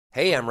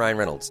Hey, I'm Ryan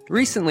Reynolds.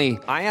 Recently,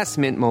 I asked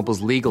Mint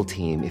Mobile's legal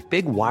team if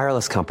big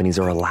wireless companies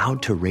are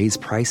allowed to raise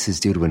prices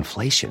due to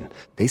inflation.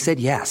 They said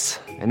yes.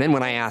 And then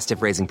when I asked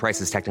if raising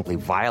prices technically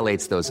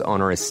violates those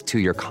onerous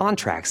two-year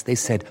contracts, they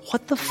said,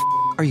 "What the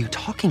are you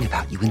talking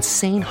about, you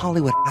insane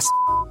Hollywood ass?"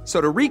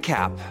 So to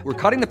recap,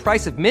 we're cutting the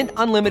price of Mint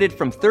Unlimited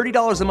from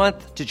 $30 a month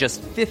to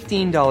just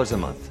 $15 a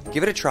month.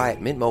 Give it a try at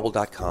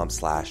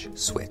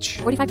mintmobile.com/switch.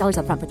 $45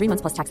 up front for 3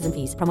 months plus taxes and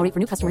fees. Promo rate for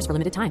new customers for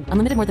limited time.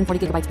 Unlimited more than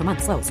 40 gigabytes per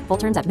month. Slows full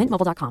terms at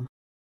mintmobile.com.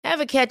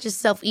 Ever catch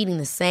yourself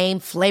eating the same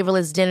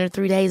flavorless dinner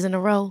 3 days in a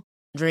row?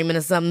 Dreaming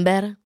of something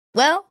better?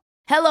 Well,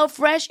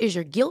 HelloFresh is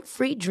your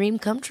guilt-free dream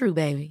come true,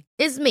 baby.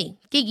 It's me,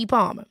 Keke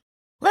Palmer.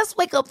 Let's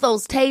wake up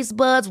those taste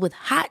buds with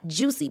hot,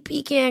 juicy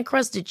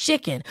pecan-crusted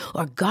chicken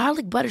or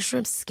garlic butter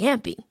shrimp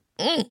scampi.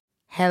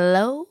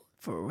 Hello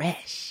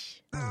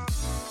Fresh.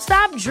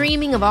 Stop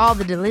dreaming of all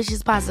the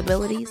delicious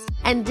possibilities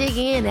and dig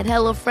in at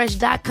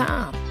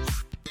HelloFresh.com.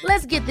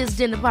 Let's get this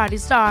dinner party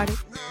started.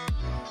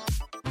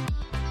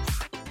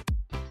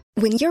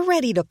 When you're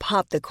ready to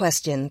pop the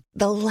question,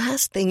 the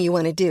last thing you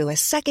want to do is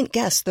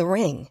second-guess the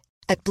ring.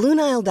 At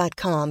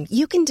BlueNile.com,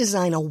 you can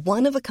design a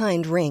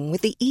one-of-a-kind ring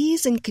with the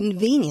ease and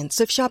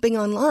convenience of shopping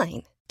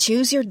online.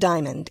 Choose your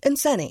diamond and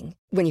setting.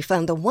 When you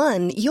find the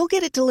one, you'll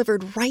get it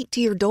delivered right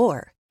to your door.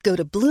 Go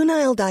to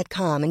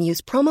BlueNile.com and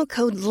use promo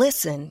code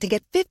LISTEN to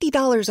get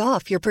 $50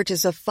 off your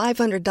purchase of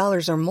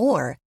 $500 or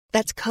more.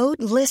 That's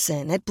code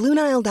LISTEN at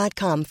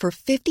BlueNile.com for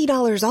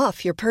 $50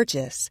 off your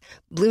purchase.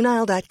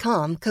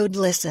 BlueNile.com, code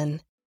LISTEN.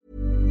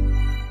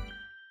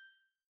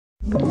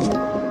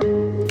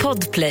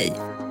 Podplay.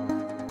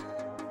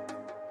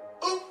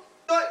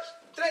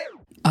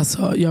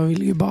 Alltså, jag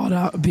vill ju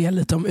bara be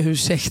lite om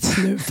ursäkt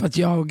nu för att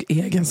jag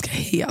är ganska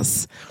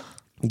hes.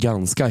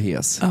 Ganska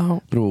hes? Ja.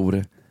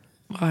 Bror,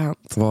 vad har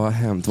hänt? Vad har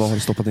hänt? Vad har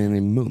du stoppat in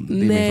i mun?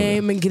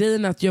 Nej, men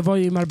grejen är att jag var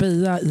ju i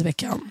Marbella i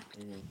veckan.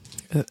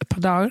 Ett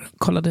par dagar,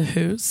 kollade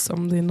hus,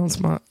 om det är någon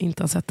som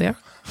inte har sett det.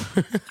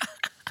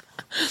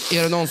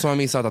 Är det någon som har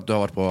missat att du har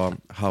varit på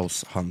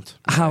House Hunt?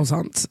 House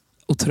Hunt,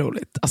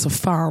 otroligt. Alltså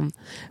fan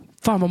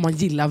vad man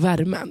gillar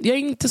värmen. Jag är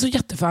inte så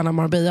jättefan av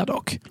Marbella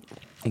dock.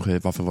 Okej,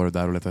 varför var du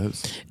där och letade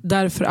hus?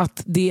 Därför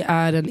att det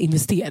är en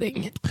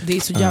investering. Det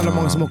är så jävla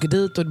många som åker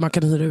dit och man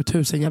kan hyra ut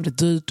husen jävligt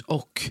dyrt.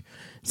 Och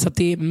så att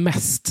det är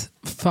mest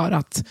för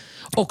att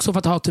också för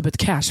att ha typ ett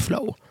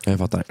cashflow. Jag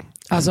fattar.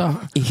 Alltså,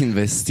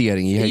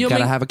 investering. You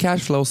gotta have a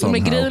cashflow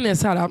somehow. Men grejen är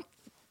så här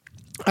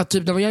att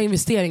typ när man gör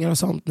investeringar och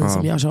sånt, ni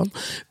som gör sånt,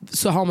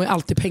 så har man ju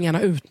alltid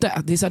pengarna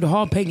ute. Det är så här, du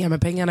har pengar men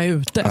pengarna är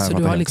ute. Så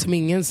du har liksom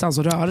ingenstans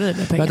att röra dig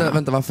med pengarna.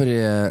 Vänta, varför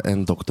är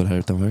en doktor här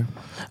utanför?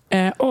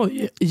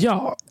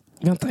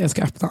 Vänta, jag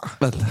ska öppna.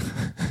 Vänta.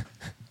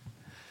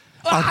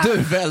 Du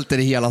välter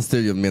i hela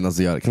studion medan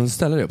du gör det. Kan du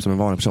ställa dig upp som en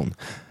vanlig person?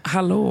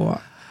 Hallå.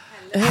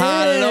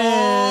 Hallå!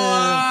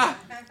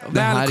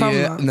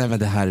 Välkomna. Nej men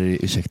det här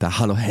är, ursäkta.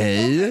 Hallå,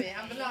 hej.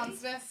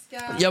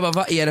 Jag bara,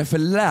 vad är det för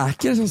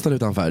läkare som står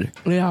utanför?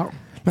 Ja.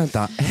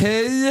 Vänta,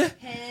 hej.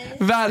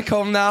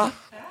 Välkomna.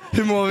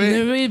 Hur mår vi?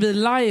 Nu är vi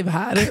live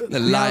här.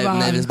 Live?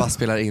 Nej, vi bara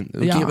spelar in.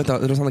 Okej, vänta,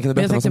 Rosanna, kan du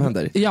berätta vad som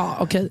händer? Ja,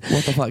 okej.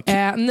 What the fuck?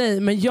 Nej,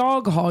 men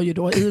jag har ju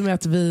då, i och med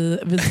att vi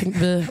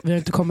har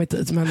inte kommit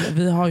dit, men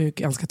vi har ju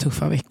ganska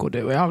tuffa veckor,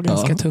 du och jag har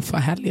ganska tuffa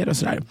helger och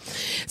sådär.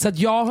 Så att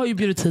jag har ju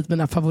bjudit hit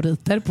mina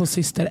favoriter på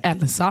syster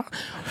Elsa.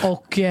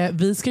 Och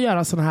vi ska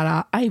göra såna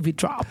här Ivy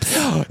drops.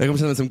 Jag kommer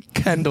känna mig som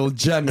Kendall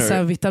Jenner.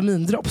 Så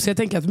vitamiндropp. Så jag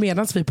tänker att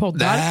medan vi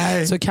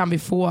poddar så kan vi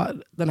få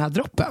den här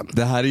droppen.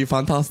 Det här är ju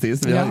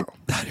fantastiskt. Det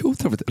här är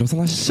otroligt.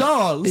 Rosanna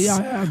Charles.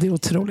 Ja, det är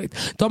otroligt.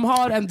 De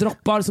har en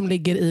droppbar som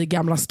ligger i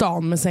Gamla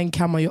stan, men sen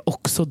kan man ju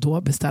också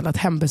då beställa ett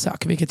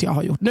hembesök, vilket jag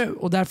har gjort nu.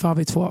 Och därför har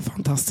vi 2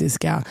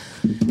 fantastiska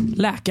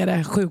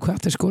läkare,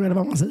 sjuksköterskor eller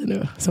vad man säger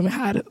nu, som är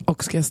här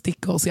och ska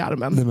sticka oss i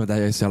armen. Nej, men jag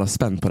är så jävla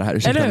spänd på det här.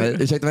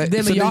 Ursäkta mig.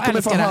 Det, så jag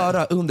kommer få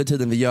höra under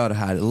tiden vi gör det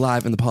här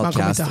live in the podcast. Man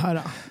kommer inte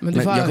höra. Men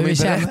du får jag höra hur vi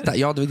berätta.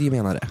 Ja, det är det jag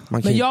menar.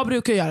 Men jag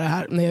brukar göra det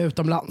här när jag är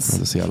utomlands.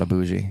 Det är så jävla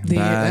bougie. Det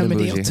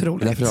är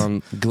otroligt. Därför har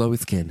en glowy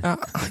skin. Ja,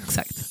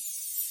 exakt.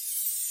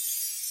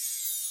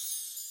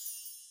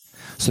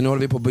 Så nu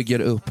håller vi på att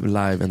bygga upp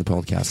live in the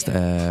podcast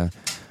de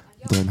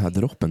här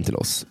droppen till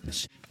oss.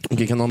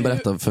 Okej, kan någon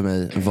berätta för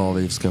mig vad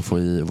vi ska få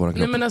i våra kroppar?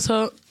 Nej, men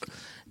alltså,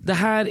 det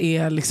här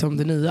är liksom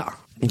det nya.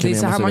 Det är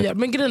så här man gör.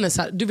 Men grejen är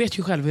så här, du vet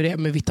ju själv hur det är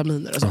med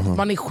vitaminer och sånt.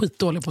 Man är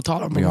skitdålig på att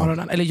tala om på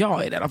morgonen. Eller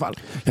jag är det i alla fall.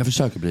 Jag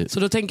försöker bli. Så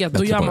då tänker jag att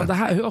då gör man det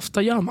här. Hur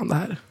ofta gör man det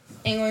här?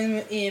 En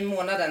gång i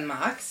månaden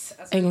max.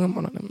 Alltså, en gång i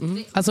månaden.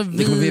 Mm. Alltså,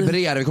 vi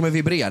kommer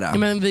vibrera. Ja,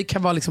 men vi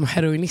kan vara liksom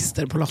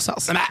heroinister på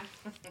låtsas.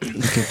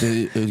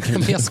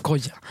 Men jag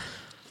skojar.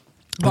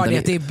 Bara det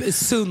att det är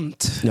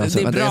sunt. Ja,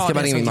 det är bra. Jag ska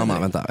bara ringa min mamma.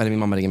 Vänta. Eller min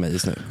mamma ringer mig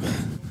just nu.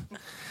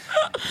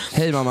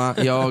 Hej mamma,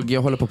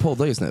 jag håller på att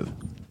podda just nu.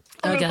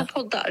 Håller du på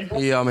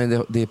poddar? Ja,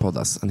 men det är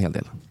poddas en hel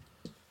del.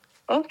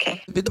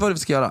 Okej. Vet du vad vi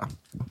ska göra?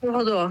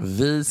 Vadå?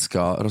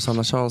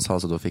 Rosanna Charles har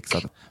alltså då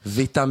fixat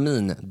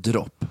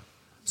vitamindropp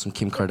som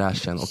Kim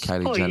Kardashian och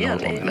Kylie Jenner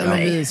håller på med. Ja,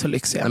 vi är så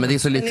lyxiga. Nej, men det är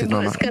så lyxigt,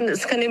 mamma.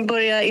 Ska ni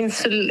börja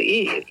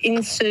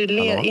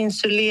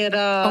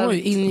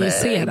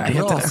injicera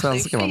heter Bra det.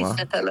 svenska, mamma.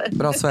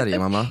 Bra Sverige,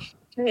 mamma.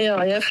 Ja,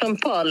 jag är från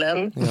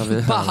Palen.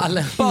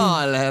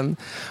 Balen.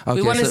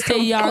 We want to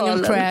stay young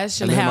and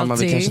fresh and Mamma,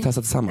 vi healthy. kanske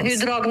testar tillsammans. Hur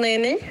dragna är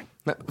ni?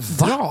 Men,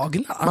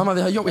 Dragna? mamma,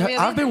 vi har jobb.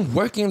 I've been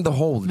working the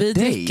whole Vi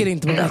day. dricker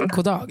inte på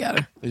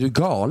veckodagar. Är du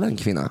galen,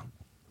 kvinna?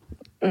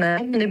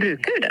 Nej, men ni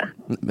brukar ju det.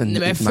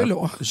 Men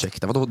förlåt.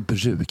 Ursäkta, vadå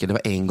bruk? Det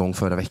var en gång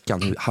förra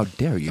veckan. How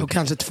dare you? Och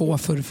kanske 2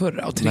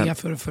 förra och 3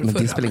 förra. Men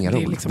det spelar ingen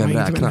roll. Liksom, Vem har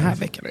inte med räknar? den här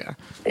veckan att göra.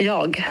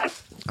 Jag.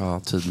 Ja,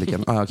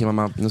 tydligen. Okej,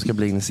 mamma, nu ska jag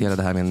bli initierad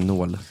det här med en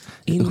nål.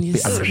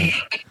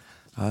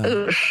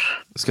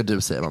 Ska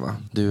du säga, mamma?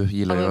 Du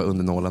gillar ju att vara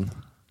under nålen.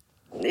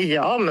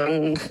 Ja,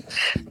 men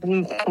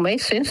på mig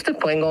syns det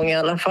på en gång i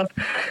alla fall.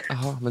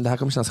 Jaha, men det här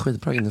kommer kännas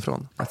skitbra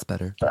inifrån. That's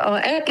better. Ja,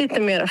 ät lite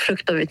mer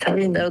frukt och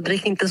vitaminer och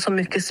drick inte så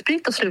mycket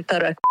sprit och sluta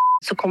röka,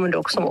 så kommer du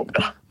också må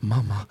bra.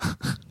 Mamma.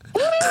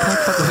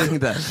 Tack för att du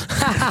ringde.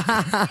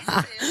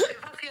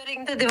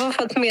 Det var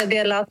för att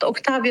meddela att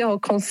Octavia har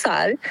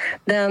konsert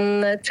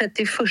den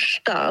 31,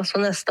 alltså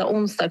nästa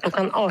onsdag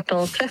klockan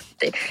 18.30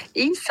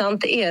 i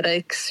Sankt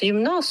Eriks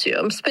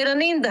gymnasium. Spelar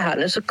ni in det här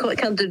nu så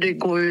kan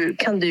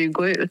du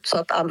gå ut så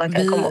att alla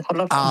kan komma och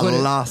kolla på.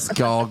 Alla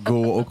ska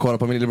gå och kolla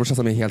på min lillebrorsa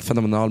som är helt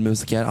fenomenal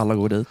musiker. Alla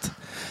går dit.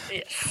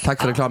 Yes.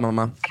 Tack för reklam,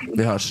 mamma.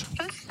 Vi hörs.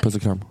 Puss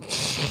och kram.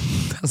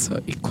 Alltså,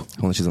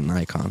 She's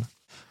an icon.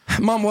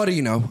 Mom, what do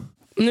you know?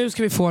 Nu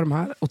ska vi få de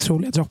här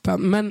otroliga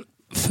droppen. Men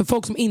för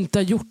folk som inte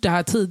har gjort det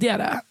här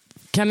tidigare,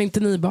 kan inte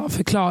ni bara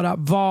förklara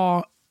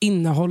vad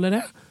innehåller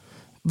det?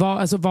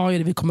 Vad är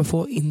det vi kommer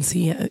få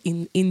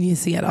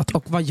injicerat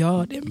och vad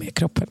gör det med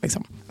kroppen?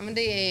 Liksom? Ja, men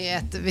det är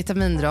ett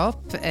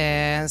vitamindropp.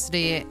 Så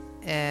det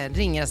är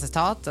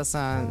ringacetat, alltså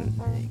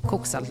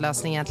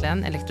koksaltlösning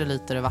egentligen,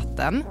 elektrolyter och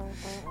vatten.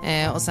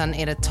 Och sen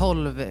är det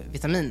 12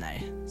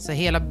 vitaminer. Så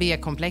hela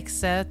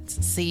B-komplexet,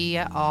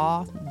 C,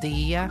 A,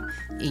 D,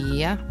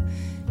 E,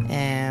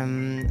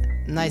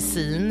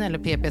 niacin eller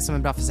PP som är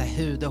bra för så här,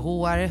 hud och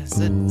hår.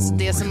 Så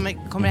det som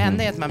kommer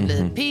hända är att man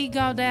blir pigg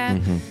av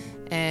det.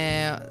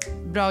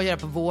 Bra att göra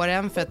på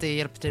våren för att det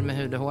hjälper till med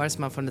hud och hår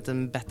så man får en lite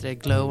bättre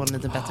glow och en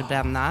lite bättre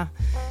bränna.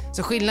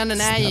 Så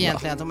skillnaden är ju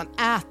egentligen att om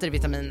man äter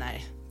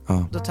vitaminer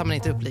då tar man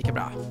inte upp lika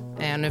bra.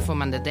 Nu får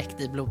man det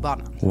direkt i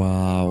blodbanan.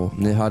 Wow,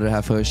 ni hörde det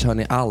här först. Hör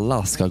ni,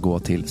 alla ska gå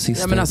till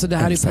syster. Ja, men alltså, det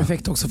här är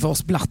perfekt också för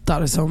oss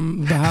blattar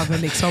som behöver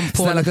liksom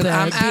på Snälla, lite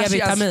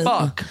D-vitamin.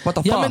 What the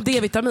fuck? Ja, men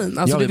D-vitamin.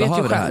 Alltså, du vet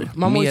ju själv.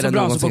 Man mår ju så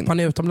bra så fort man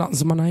är utomlands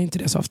så man har inte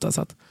det så ofta.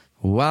 Så att...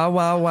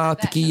 Wow,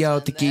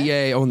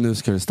 tikia. Och nu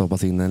ska det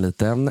stoppas in en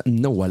liten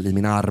nål i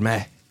min arm.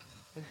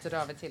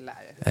 Drar vi till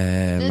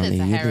här.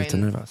 Man är ju lite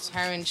nervös.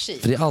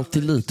 För det är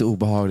alltid lite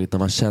obehagligt när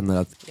man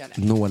känner att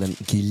nålen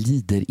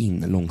glider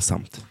in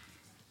långsamt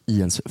i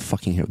ens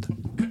fucking hud.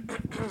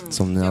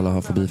 Som ni alla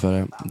har fobi för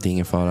det. Det är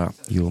ingen fara.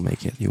 You'll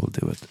make it, you'll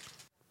do it.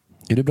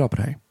 Är du bra på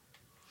det här?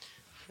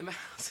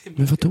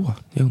 Men vadå?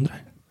 Jag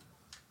undrar.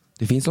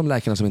 Det finns de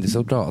läkarna som inte är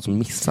så bra, som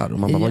missar. Och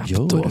man bara, vad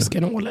gör då du?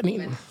 ska nålen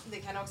in. Men det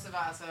kan också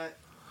vara alltså,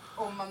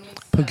 om man missar,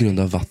 på grund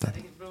av vatten.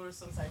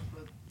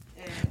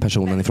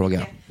 Personen i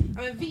fråga. Ja,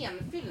 men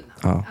venfyllnad.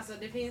 Ja. Alltså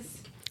det finns...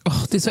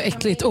 Det är så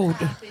äckligt ord.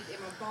 Är man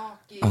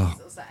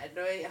bakis och så här,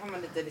 då har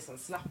man lite liksom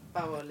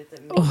slappa och lite...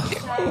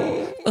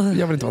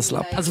 Jag vill inte vara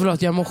slapp. Alltså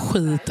förlåt, jag mår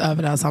skit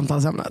över det här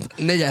samtalsämnet.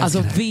 Nej,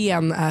 alltså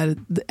ven är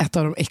ett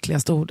av de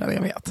äckligaste orden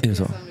jag vet. Är det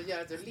så? Som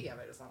gör att du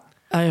lever och sådana.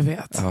 Ja, jag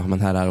vet. Ja,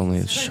 men här är hon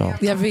ju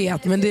tjat. Jag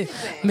vet, men det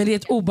är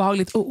ett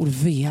obehagligt ord,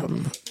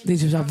 ven. Det är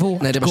typ såhär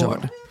vårtgård. Nej, det är bara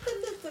lite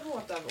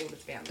vårt av ordet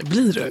ven.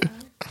 Blir du?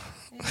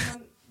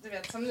 Du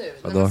vet, som nu,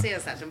 vadå? när man ser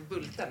så här som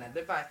bultarna.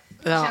 Det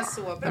bara känns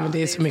så bra. Ja, men det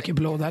är så mycket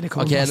blod här.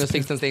 Okej, nu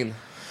sticks den in.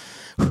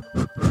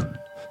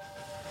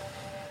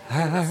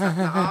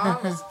 Ja,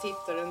 och så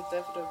tittar du inte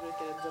för då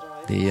brukar det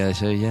dra. Det är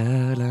så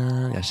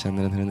jävla... Jag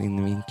känner den här inne i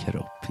min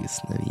kropp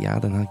just nu. Ja,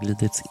 den har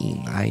glidits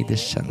in. Nej, det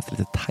känns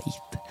lite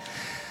tajt.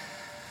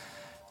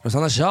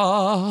 Rosanna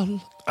Charl.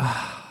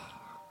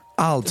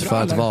 Allt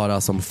för att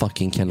vara som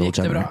fucking Kendall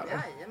Jenner.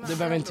 Du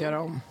behöver inte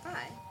göra om.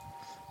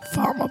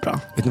 Fan vad bra.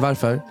 Vet ni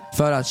varför?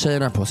 För att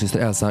tjejerna på syster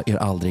Elsa gör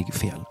aldrig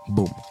fel.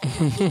 Boom.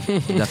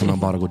 Därför man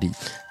bara går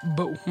dit.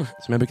 Boom.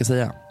 Som jag brukar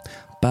säga.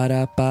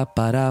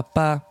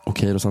 Ba-da-ba-ba-da-ba.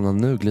 Okej, Rosanna,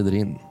 nu glider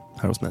in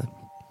här hos mig.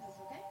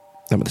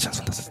 Ja, men det känns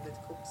fantastiskt. Lite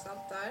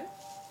koksalt där.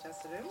 Känns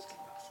det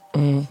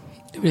runt?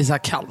 Det blir så här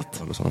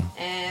kallt.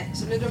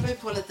 Så nu drar vi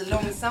på lite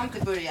långsamt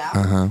i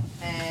början.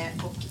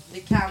 Och det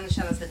kan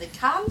kännas lite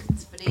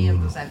kallt. För det är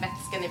ändå så här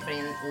vätska ni får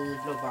in i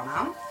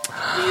blodbanan.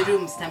 Det är ju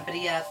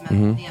rumstempererat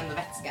men det är ändå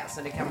vätska.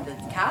 Så det kan bli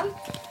lite kallt.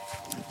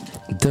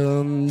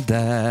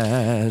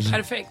 Dunder.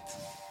 Perfekt.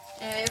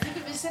 Jag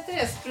tycker vi sätter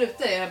era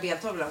sprutor i era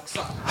beltavlor också.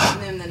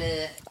 Nu när ni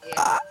är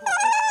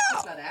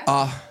påkopplade.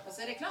 Och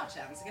så är det klart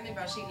sen. Så kan ni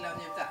bara chilla och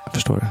njuta. Jag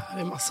förstår det.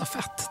 Det är massa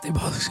fett. Det är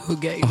bara att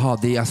hugga in. Jaha,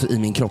 det är alltså i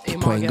min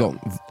kropp på en gång.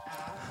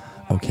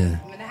 Okej.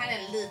 Men det här är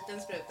en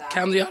liten spruta.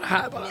 Kan du göra det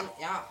här bara?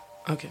 Ja.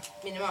 Okay.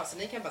 Minimal, så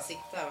ni kan bara sitta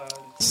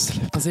och...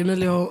 Sluta. Alltså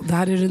Emilio, det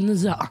här är det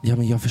nya. Ja,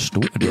 men jag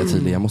förstår det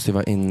tydligen. Jag måste ju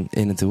vara in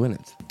it to win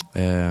it.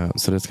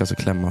 Så det ska alltså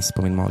klämmas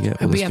på min mage.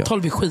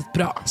 B12 är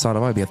skitbra. Sara,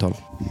 vad är B12?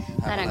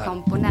 Det är en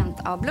komponent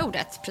av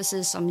blodet.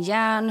 Precis som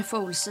järn,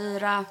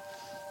 folsyra,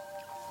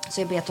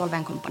 så är B12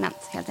 en komponent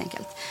helt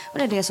enkelt. Och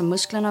det är det som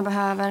musklerna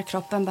behöver,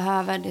 kroppen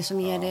behöver. Det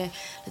som ger det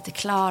lite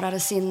klarare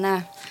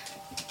sinne.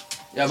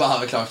 Jag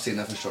behöver klart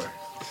sinne, förstår.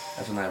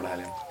 Efter den här jävla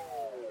helgen.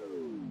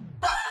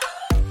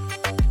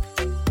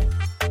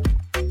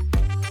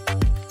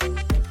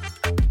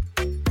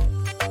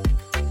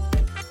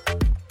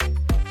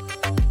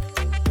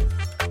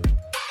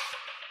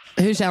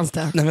 Hur känns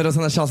det? Nej, men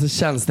Rosanna Charles, hur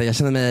känns det? Jag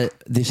känner mig,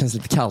 det känns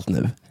lite kallt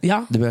nu.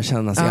 Ja. Det börjar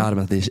kännas i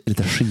armen att det är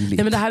lite kyligt.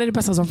 Ja, men det här är det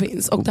bästa som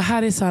finns. Och det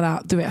här är så här,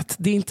 du vet,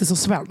 det är inte så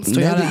svenskt.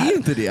 Nej, det är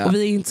inte det. Och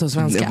vi är inte så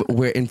svenska.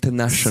 We're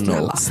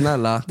international.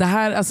 Snälla. Det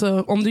här,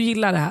 alltså, om du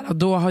gillar det här,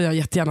 då har jag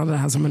jättegärna det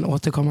här som en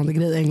återkommande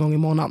grej en gång i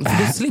månaden.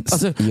 För du slipper,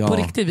 alltså, på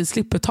riktigt, vi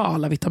slipper ta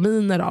alla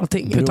vitaminer och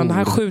allting. Bro. Utan det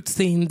här skjuts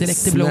in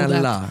direkt i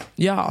blodet.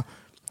 Ja,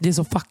 det är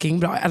så fucking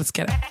bra. Jag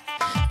älskar det.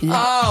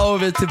 Ja.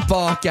 Och vi är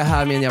tillbaka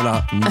här med en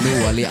jävla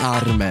nål i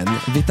armen.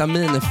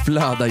 Vitaminer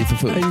flödar ju för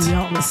fullt.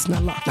 Ja, men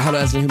snälla. Hallå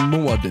älskling, hur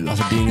mår du?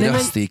 Alltså, din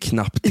röst är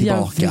knappt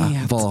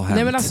tillbaka. Vad har hänt?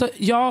 Nej, men alltså,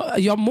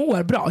 jag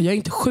mår bra. Jag är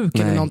inte sjuk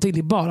eller någonting. Det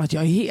är bara att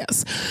jag är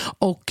hes.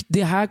 Och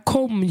det här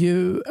kom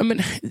ju...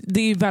 Men,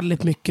 det är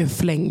väldigt mycket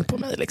fläng på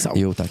mig. Liksom.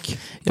 Jo, tack.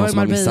 Jag var i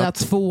Marbella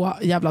 2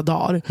 jävla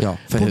dagar. Ja,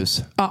 för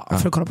hus. Ja,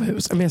 för att kolla på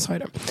hus. Men jag sa ju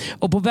det.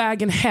 Och på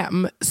vägen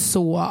hem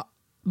så...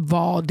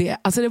 var det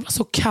var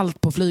så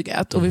kallt på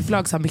flyget och vi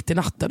flög så här mitt i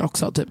natten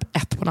också, typ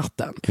 1 på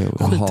natten.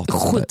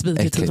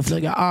 Skitvidrigt att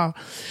flyga. Ja.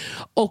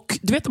 Och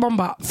du vet, man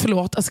bara,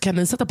 förlåt, alltså, kan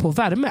ni sätta på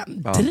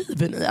värmen? Ja.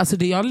 Driver ni? Alltså,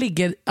 jag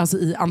ligger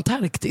i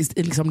Antarktis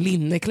i liksom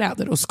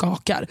linnekläder och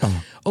skakar. Ja.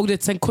 Och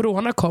det, sen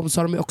corona kom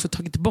så har de ju också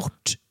tagit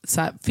bort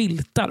så här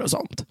filtar och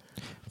sånt.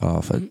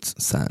 Ja, för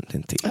att sand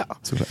inte. Ja.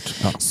 Såklart.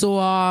 Ja.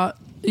 Så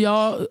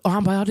ja, och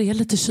han bara, ja, det är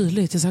lite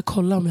kyligt. Jag ska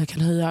kolla om jag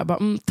kan höja. Jag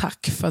bara,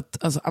 tack, för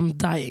att alltså, I'm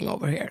dying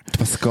over here. Du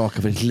bara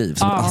skakar för ditt liv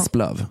som ett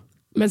asplöv.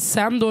 Men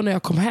sen då när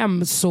jag kom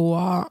hem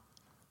så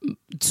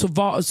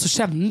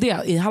kände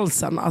jag i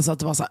halsen alltså att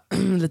det var så här,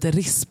 lite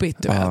rispigt,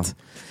 du vet.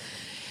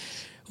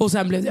 Och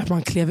sen blev det att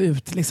man klev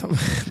ut liksom,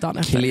 dagen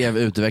efter. Klev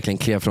ut, du verkligen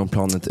klev från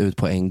planet ut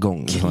på en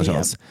gång.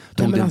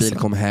 Tog din bil,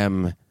 kom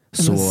hem,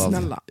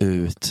 sov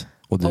ut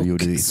och du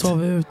gjorde ditt.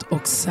 Sov ut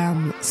och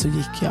sen så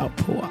gick jag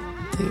på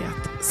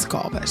Det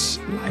Skavers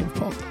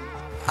livepodd.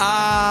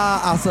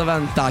 Alltså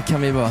vänta,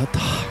 kan vi bara...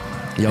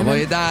 Jag var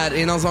ju där, är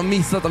det någon som har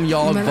missat om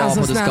jag var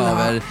alltså, på Det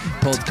Skaver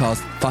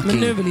podcast fucking. Men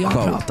nu vill jag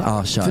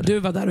prata, kör. För du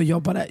var där och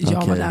jobbade.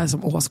 Jag var där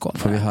som åskådare.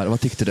 Får vi höra, vad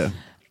tyckte du?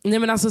 Nej,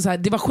 men alltså, så här,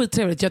 det var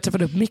skittrevligt. Jag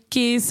träffade upp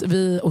Mickis,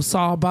 vi och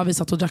Saba. Vi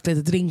satt och drack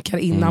lite drinkar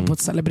innan på ett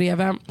ställe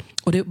bredvid.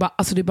 Och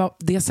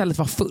det stället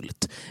var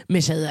fullt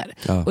med tjejer.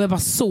 Och jag bara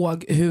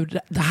såg hur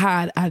det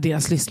här är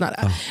deras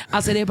lyssnare.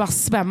 Alltså det är bara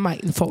svämma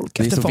in folk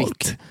efter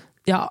folk. Vitt.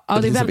 Ja,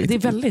 det är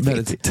väldigt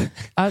vitt.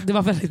 Ja, det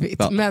var väldigt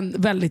vitt, men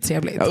väldigt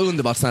trevligt. Ja,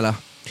 underbart, snälla.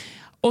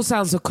 Och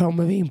sen så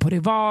kommer vi in på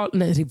Rival.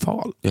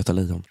 Göta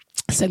Lejon.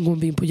 Sen går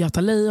vi in på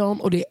Göta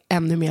Lejon och det är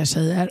ännu mer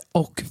tjejer.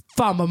 Och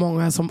fan vad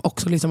många som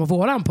också lyssnar på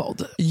våran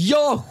podd.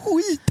 Ja,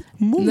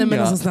 skitmånga. Nej, men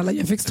alltså snälla,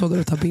 jag fick stå där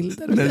och ta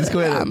bilder. Nej, det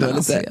ska jag inte.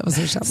 Alltså, jag var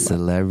så känd.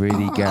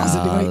 Celebrity girl. Alltså,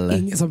 det var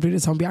ingen som brydde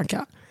sig om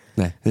Bianca.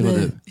 Nej, det var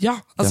du. Ja,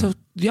 alltså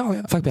ja.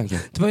 Fuck Bianca.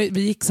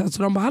 Vi gick så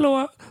de bara,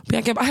 hallå,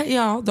 Bianca bara,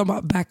 ja. De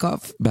bara, back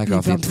off. Back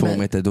off i 2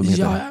 meter.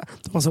 Ja,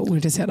 de var så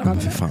ointresserade av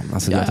henne. Fan,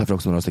 alltså jag träffade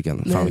också några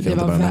stycken. Nej, fan,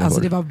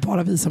 det var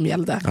bara vi som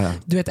gällde. Ja.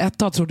 Du vet, ett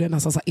tag trodde jag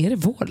nästan så här, är det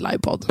vår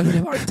livepodd? Men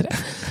det var inte det.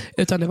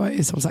 Utan det var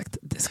ju som sagt,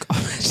 Det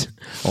Skavers.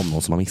 Om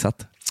någon som har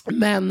missat.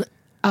 Men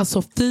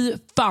alltså fy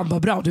fan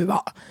vad bra du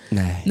var.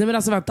 Nej men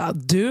alltså vänta,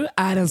 du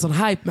är en sån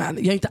hype man.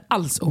 Jag är inte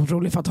alls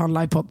orolig för att ha en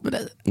livepodd med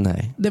dig.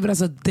 Nej.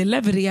 Det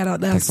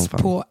levererades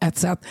på ett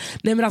sätt.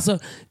 Nej men alltså,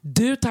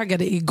 du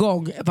taggade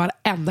igång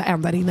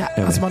varenda inne.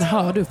 Alltså man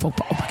hörde hur folk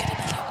bara, oh my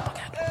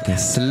god.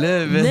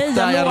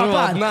 Sluta, nej, jag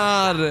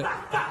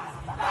rodnar.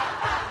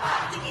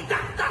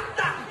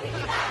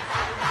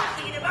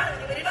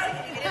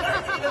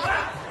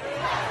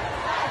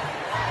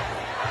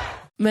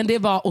 Men det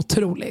var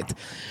otroligt.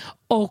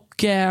 Och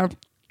för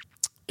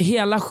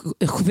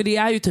det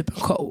är ju typ en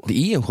show.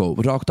 Det är en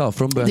show, rakt av,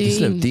 från början till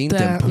slut. Det är inte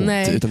en podd,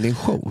 utan det är en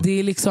show. Det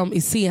är liksom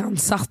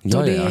iscensatt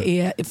och det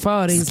är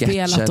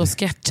förinspelat och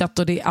sketchat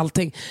och det är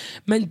allting.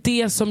 Men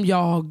det som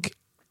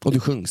och det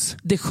sjungs.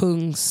 Det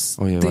sjungs.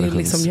 Oj, det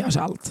liksom görs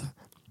allt.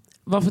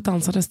 Varför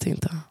dansades det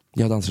inte?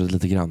 Jag dansade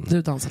lite grann.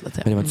 Du dansade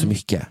lite. Men det var inte så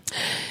mycket.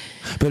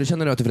 Men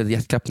känner du att du får lite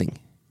hjärtklappning?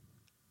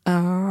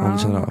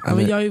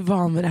 Men jag är ju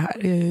van med det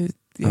här.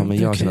 Men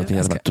jag känner att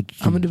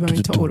men du behöver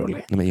inte vara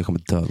orolig. Nej, men jag kommer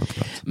dö på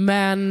plats.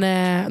 Men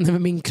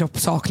min kropp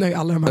saknar ju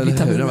alla de här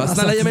vitaminerna.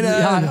 Snälla, ge mig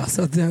det!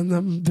 Så att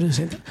den bryr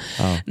sig inte.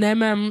 Nej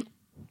men,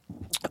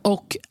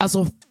 och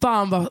alltså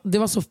fan det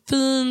var så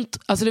fint.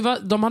 Alltså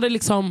de hade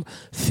liksom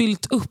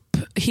fyllt upp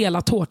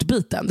hela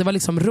tårtbiten. Det var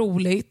liksom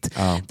roligt.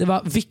 Det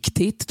var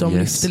viktigt. De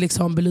lyfte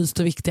liksom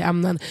belyste viktiga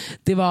ämnen.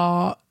 Det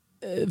var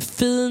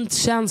fint,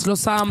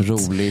 känslosamt,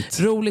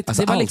 roligt.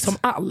 Alltså det var allt. liksom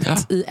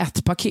allt i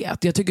ett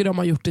paket. Jag tycker de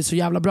har gjort det så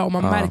jävla bra och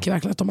man märker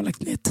verkligen att de har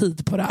lagt ner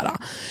tid på det här.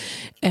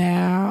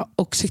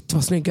 Och shit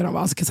vad snygga de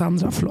var.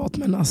 Cassandra, förlåt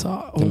men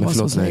alltså hon var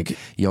så snygg.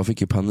 Jag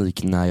fick ju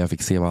panik när jag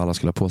fick se vad alla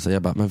skulle ha på sig.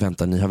 Jag bara, men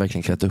vänta, ni har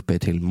verkligen klätt upp er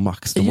till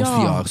max. Då måste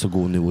jag också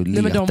gå nu och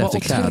leta efter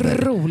kläder.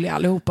 De var otroliga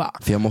allihopa.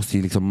 För jag måste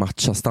ju liksom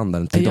matcha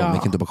standarden till dem. Jag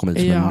kan inte bara komma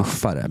hit som en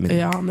luffare.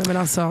 Men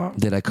alltså,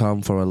 did I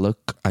come for a look?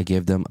 I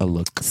gave them a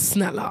look.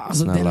 Snälla,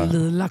 alltså den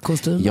lila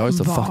kostymen. Jag är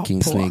så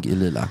fucking snygg i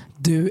lila.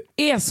 Du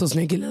är så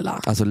snygg i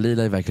lila. Alltså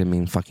lila är verkligen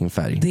min fucking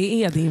färg.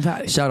 Det är din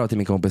färg. Shoutout till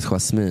min kompis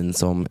Jasmine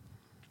som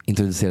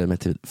introducerade mig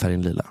till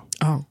färgen lila.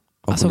 Ja,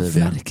 alltså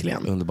Olivia.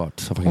 verkligen. Underbart.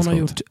 Så hon har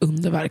gjort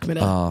underverk med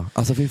det. Ja,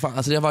 alltså fy fan.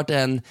 Alltså det har varit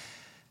en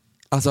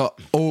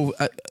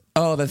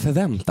över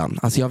förväntan.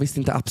 Alltså jag visste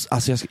inte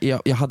alltså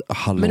jag hade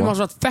hallå. Men det måste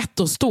varit fett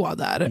att stå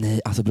där.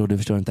 Nej, alltså bror, du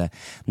förstår inte.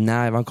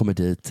 När man kommer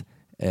dit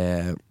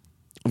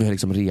vi har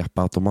liksom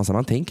repat och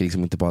man tänker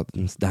liksom inte på att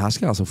det här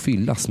ska alltså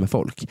fyllas med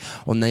folk.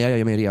 Och när jag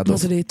gör mig redo.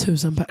 Alltså det är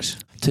 1000 pers.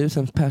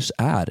 1000 pers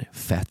är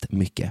fett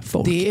mycket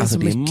folk. Det är alltså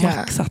så det är mycket.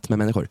 maxat med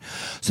människor.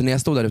 Så när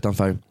jag stod där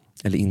utanför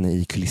eller inne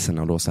i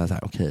kulisserna och då sa jag så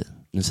här, okej,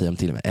 nu säger de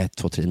till mig 1,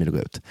 2, 3 mil att gå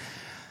ut.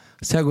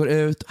 Så jag går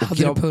ut och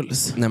hade du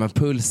puls? Nej, men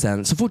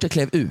pulsen, så fort jag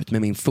klev ut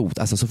med min fot,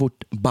 alltså så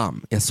fort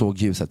bam, jag såg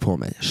ljuset på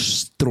mig,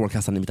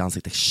 strålkastaren i mitt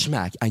ansikte,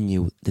 smack, I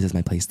knew this is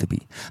my place to be.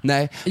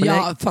 Nej,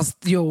 fast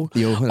jo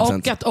 100%.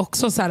 Och att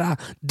också så här,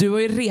 du har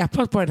ju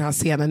repat på den här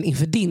scenen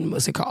inför din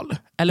musikal,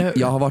 eller hur?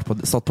 Jag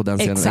har stått på den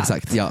scenen,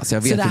 exakt. Ja, så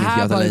jag vet så det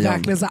här var ju lejon.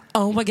 verkligen så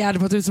här, oh my god, det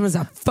var typ som en så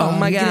här oh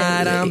my god,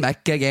 grej. I'm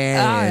back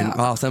again.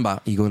 Ja, sen bara,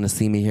 you're gonna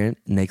see me here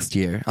next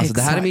year. Alltså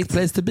det här är mitt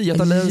place to be, jag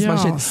tar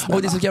Leons.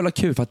 Och det är så jävla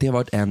kul för att det har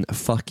varit en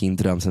fucking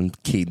dröm sen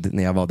kid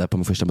när jag var där på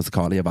min första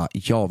musikal. Jag bara,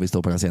 jag vill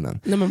stå på den här scenen.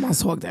 Nej men man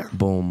såg det.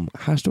 Boom,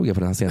 här stod jag på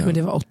den här scenen. Men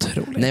det var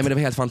otroligt. Nej men det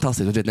var helt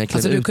fantastiskt. Och, när jag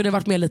alltså du kunde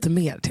varit med lite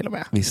mer till och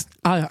med. Visst,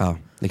 ja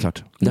det är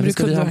klart. Därför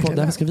ska vi ha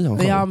en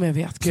show. Ja men jag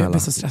vet, Gud, jag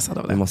blir så stressad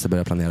av det. Vi måste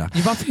börja planera.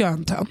 Varför gör jag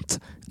en tönt?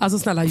 Alltså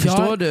snälla,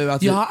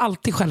 jag har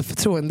alltid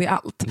självförtroende i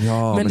allt.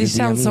 Ja, men det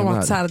känns som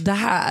att så här, det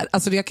här,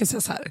 alltså jag kan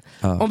säga så här,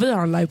 om vi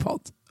har en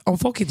livepodd, om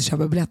folk inte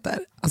köper biljetter,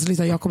 alltså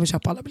liksom, jag kommer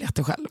köpa alla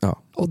biljetter själv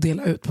och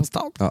dela ut på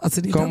stan. Ja.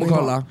 Alltså, kom och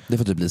kolla, det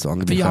får typ bli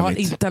så. För jag har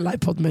inte en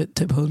livepodd med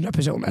typ 100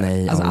 personer.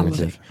 Nej, alltså,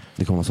 aldrig.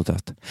 Det kommer vara så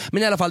tött.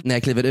 Men i alla fall, när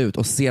jag kliver ut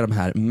och ser de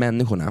här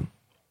människorna,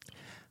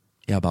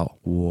 jag bara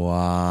wow.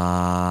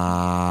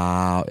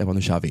 Jag bara,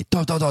 nu kör vi.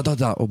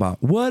 Och bara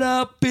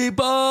what up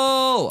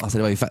people. Alltså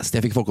det var ju fest.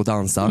 Jag fick folk att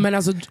dansa. Men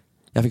alltså,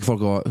 jag fick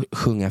folk att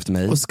sjunga efter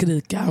mig. Och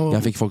skrika. Och...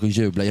 jag fick folk att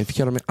jubla. Jag fick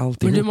göra med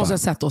allt. Men du måste ha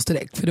sett oss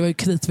direkt. För det var ju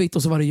kritvitt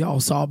och så var det jag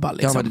och Saba.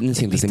 Liksom, ja, men ni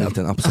syntes i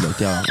mitten,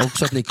 absolut. Ja.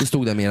 Också att ni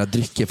stod där med era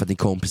drycker för att ni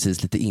kom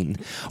precis lite in.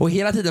 Och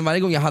hela tiden, varje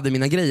gång jag hade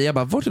mina grejer, jag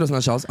bara, vart är då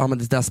såna Charles? Ja, men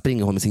det där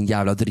springer hon med sin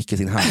jävla dryck i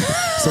sin hand.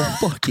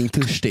 Så fucking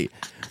törstig.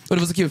 Och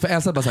det var så kul för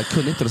Elsa bara så här,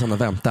 kunde inte Rosanna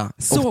vänta.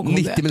 Såg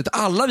 90 minuter,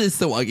 alla vi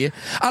såg.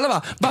 Alla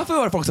bara, varför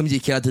var det folk som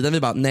gick hela tiden? Vi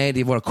bara, nej det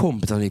är våra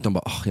kompisar som gick. De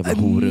bara, jävla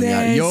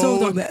horungar.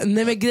 Såg de det?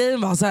 Nej men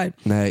grejen var så här.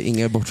 Nej,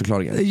 inga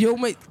bortförklaringar. Jo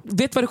men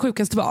vet vad det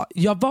sjukaste var?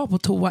 Jag var på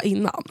toa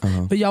innan.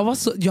 Men jag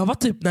var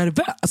typ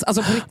nervös.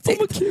 Alltså på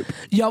riktigt.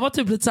 Jag var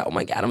typ lite såhär, oh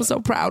my god I'm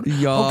so proud.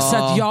 Ja. Och så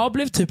att jag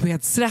blev typ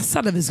helt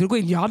stressad när vi skulle gå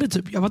in. Jag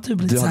var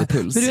typ lite såhär,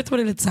 men du vet vad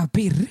det är lite såhär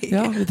pirrig.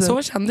 Ja, lite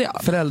så kände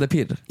jag.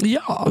 Förälderpirr.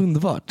 Ja.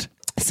 Underbart.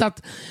 Så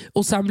att,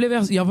 och sen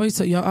blev jag var ju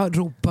så, jag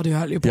ropade och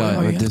höll ju på. Ja, jag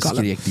var ju du helt galen.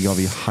 skrek, jag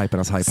var ju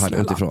hypernas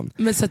hype utifrån.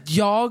 Men så att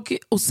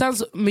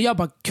men jag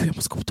bara, gud jag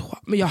måste gå på toa.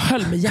 Men jag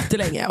höll mig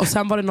jättelänge. Och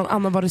sen var det någon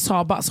annan, var det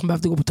Saba som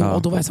behövde gå på toa.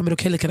 Och då var jag så här, men då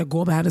kan jag lika gärna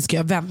gå med henne. Ska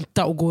jag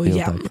vänta och gå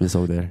igen? Tack, vi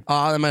såg det.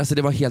 Ja, men alltså,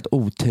 det var helt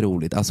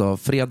otroligt. Alltså,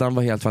 fredagen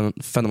var helt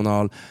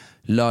fenomenal.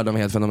 Lördagen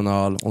var helt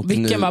fenomenal. Och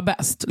vilken var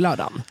bäst?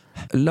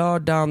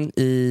 Lördagen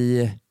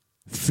i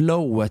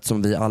flowet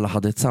som vi alla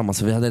hade tillsammans,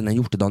 för vi hade redan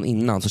gjort det dagen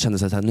innan, så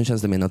kändes det så här, nu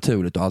känns det mer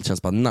naturligt och allt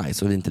känns bara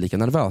nice och vi är inte lika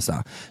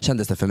nervösa,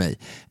 kändes det för mig.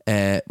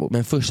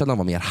 Men första dagen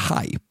var mer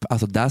hype,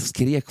 alltså där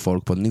skrek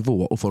folk på en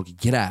nivå och folk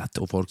grät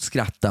och folk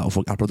skrattade och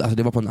folk applåderade, alltså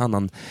det var på en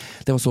annan,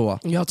 det var så.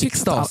 Jag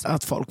tyckte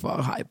att folk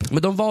var hype.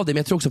 Men de var det, men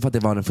jag tror också för att det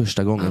var den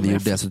första gången vi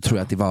gjorde det, så tror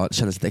jag att det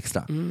kändes lite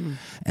extra.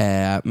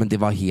 Men det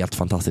var helt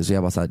fantastiskt, så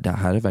jag var så här, det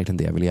här är verkligen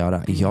det jag vill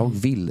göra. Jag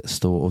vill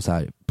stå och så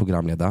här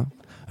programleda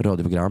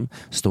radioprogram,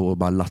 stå och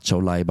bara latcha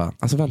och lajba.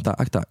 Alltså vänta,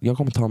 akta, jag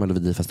kommer ta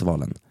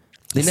Melodifestivalen.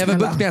 They never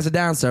booked me as a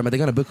dancer, but they're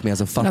gonna book me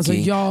as a fucking alltså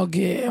jag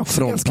är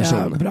också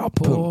ganska bra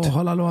på att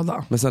hålla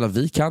låda. Men snälla,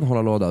 vi kan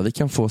hålla låda, vi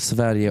kan få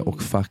Sverige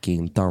och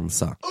fucking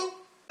dansa.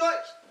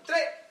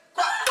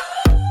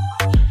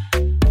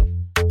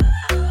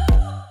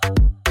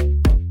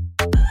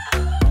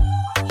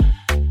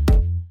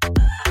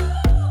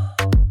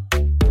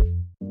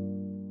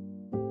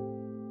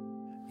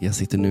 Jag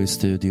sitter nu i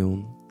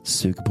studion,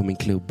 suger på min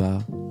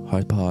klubba, har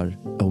ett par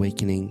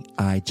Awakening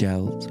Eye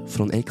Gels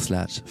från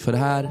X-Lash. För det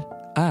här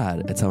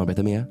är ett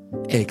samarbete med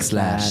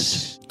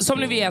X-Lash. Som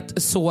ni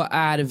vet så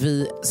är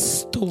vi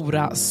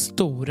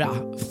stora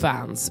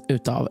fans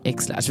utav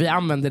X-Lash. Vi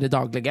använder det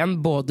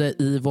dagligen, både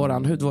i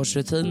våran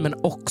hudvårdsrutin men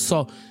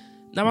också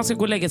när man ska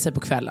gå och lägga sig på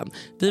kvällen.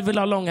 Vi vill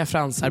ha långa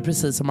fransar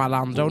precis som alla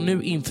andra. Och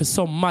nu inför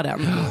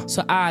sommaren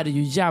så är det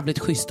ju jävligt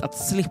schysst att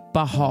slippa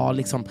ha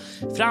liksom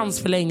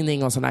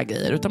fransförlängning och såna här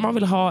grejer. Utan man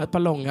vill ha ett par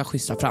långa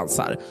schyssta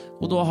fransar.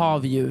 Och då har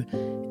vi ju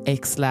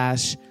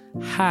X-Lash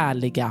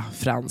härliga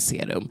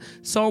fransserum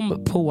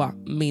som på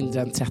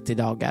mindre än 30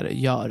 dagar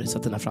gör så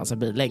att dina fransar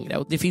blir längre.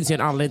 Och det finns ju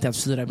en anledning till att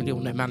 4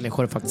 miljoner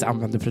människor faktiskt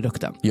använder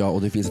produkten. Ja,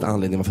 och det finns en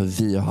anledning varför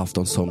vi har haft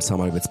dem som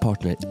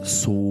samarbetspartner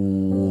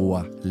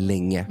så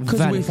länge.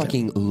 Because we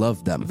fucking love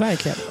them.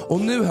 Verkligen.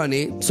 Och nu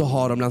hörni så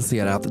har de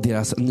lanserat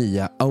deras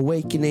nya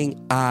Awakening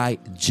Eye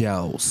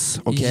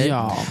Gels. Okay?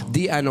 Ja.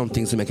 Det är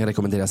någonting som jag kan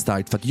rekommendera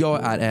starkt för att jag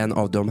är en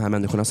av de här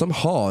människorna som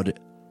har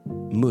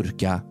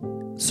mörka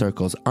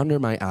circles under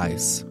my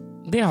eyes.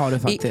 Det har du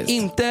faktiskt.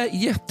 Inte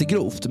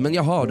jättegrovt, men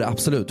jag har det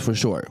absolut, for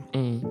sure.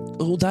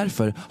 Och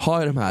därför har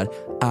jag de här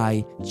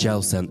eye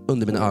gelsen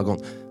under mina ögon.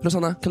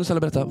 Rosanna, kan du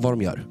snälla berätta vad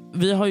de gör?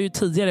 Vi har ju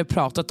tidigare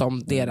pratat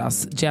om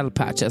deras gel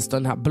patches,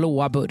 den här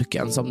blåa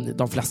burken som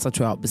de flesta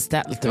tror jag har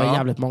beställt. Det var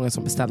jävligt många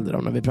som beställde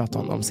dem när vi pratade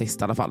om dem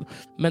sist i alla fall.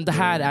 Men det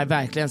här är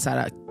verkligen så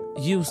här: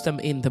 use them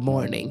in the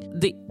morning.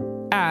 Det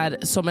är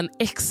som en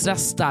extra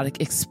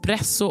stark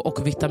espresso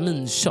och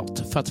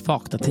vitaminshot för att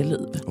vakna till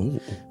liv.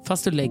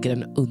 Fast du lägger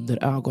den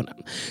under ögonen.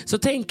 Så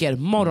tänk er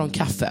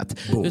morgonkaffet.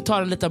 Du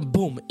tar en liten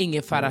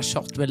ingefära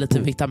shot med lite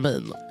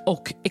vitamin.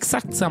 Och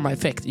exakt samma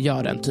effekt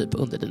gör den typ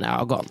under dina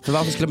ögon. För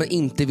varför skulle man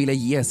inte vilja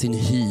ge sin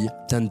hy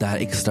den där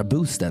extra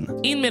boosten?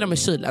 In med dem i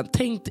kylen.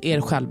 Tänk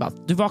er själva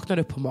att du vaknar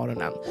upp på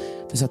morgonen.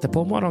 Du sätter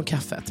på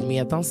morgonkaffet.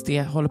 Medans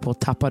det håller på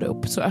att tappa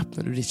upp så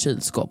öppnar du ditt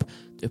kylskåp.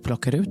 Du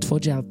plockar ut 2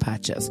 gel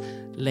patches,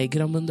 lägger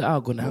dem under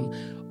ögonen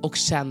och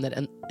känner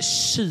en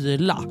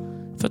kyla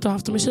för att du har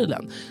haft dem i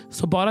kylen.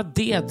 Så bara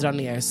det drar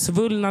ner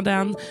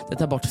svullnaden, det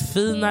tar bort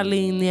fina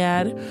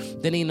linjer,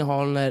 den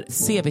innehåller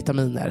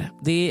C-vitaminer.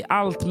 Det är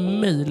allt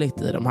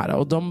möjligt i de här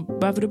och de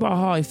behöver du bara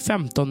ha i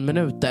 15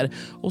 minuter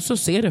och så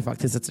ser du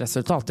faktiskt ett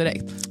resultat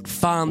direkt.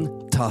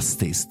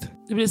 Fantastiskt.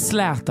 Det blir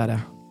slätare.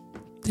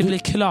 Det blir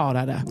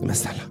klarare. Men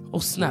snälla.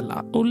 Och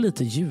snälla. Och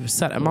lite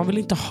ljusare. Man vill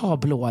inte ha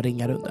blåa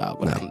ringar under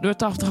ögonen. Du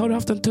vet, har du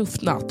haft en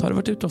tuff natt? Har du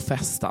varit ute och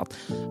festat?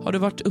 Har du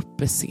varit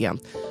uppe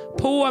sent?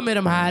 På med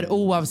de här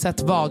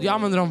oavsett vad. Jag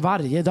använder dem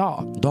varje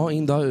dag. Dag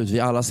in, dag ut. Vi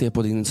alla ser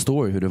på din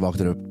story hur du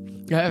vaknar upp.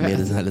 Jag vet.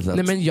 Med den här liten...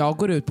 Nej, men jag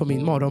går ut på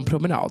min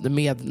morgonpromenad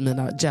med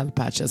mina gel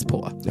patches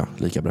på. Ja,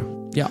 lika bra.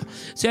 Ja.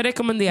 Så jag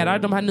rekommenderar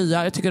de här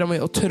nya. Jag tycker de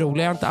är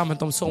otroliga. Jag har inte använt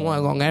dem så många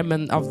gånger.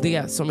 Men av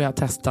det som jag har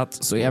testat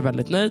så är jag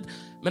väldigt nöjd.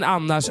 Men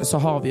annars så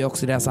har vi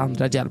också deras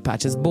andra gel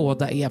patches.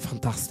 Båda är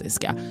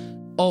fantastiska.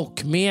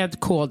 Och med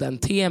koden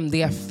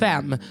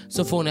TMD5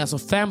 så får ni alltså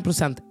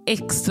 5%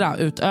 extra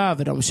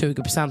utöver de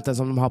 20%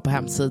 som de har på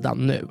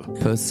hemsidan nu.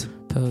 Puss.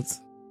 Puss.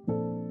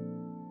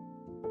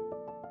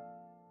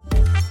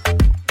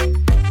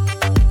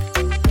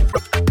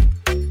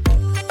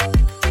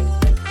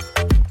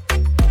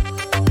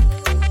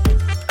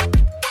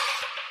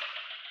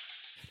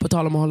 På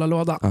tal om att hålla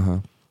låda.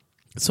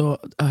 Så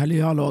höll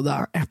jag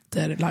låda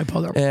efter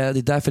livepodden. Det är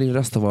därför din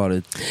röst har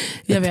varit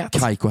ett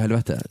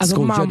kajko-helvete. Alltså,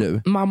 Skojar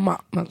du?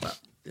 Mamma, vänta.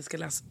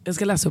 Jag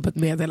ska läsa upp ett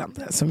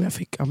meddelande som jag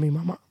fick av min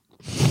mamma.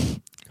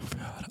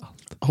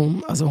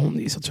 Hon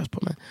är ju så trött på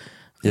mig.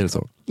 Är det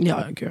så?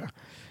 Ja, gud.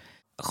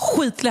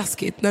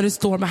 Skitläskigt när du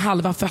står med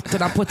halva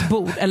fötterna på ett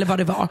bord eller vad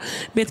det var,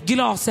 med ett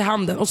glas i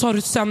handen och så har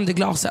du sönder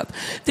glaset.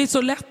 Det är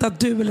så lätt att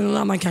du eller någon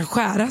annan kan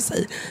skära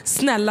sig.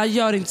 Snälla,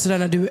 gör inte sådär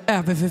när du är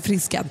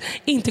överförfriskad.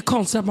 Inte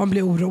konstigt att man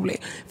blir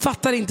orolig.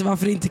 Fattar inte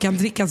varför det inte kan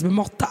drickas med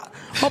måtta.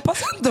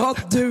 Hoppas ändå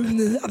att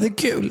ni hade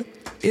kul.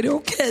 Är det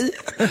okej?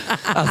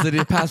 Alltså det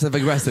är passive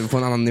aggressive på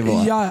en annan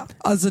nivå. Ja,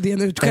 alltså det är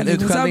en utskällning.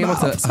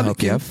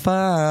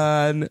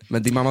 Fan.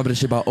 Men din mamma bryr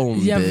sig bara om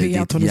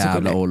ditt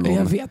jävla ollon.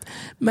 Jag vet.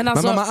 Men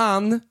mamma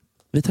Ann,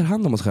 vi tar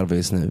hand om oss själva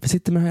just nu. Vi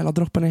sitter med de här hela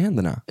dropparna i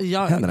händerna.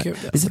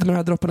 Vi sitter med de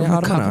här dropparna i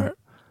armarna.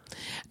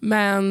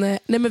 Men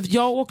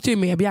jag åkte ju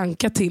med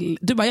Bianca till...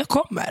 Du bara, jag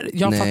kommer.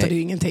 Jag fattade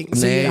ju ingenting.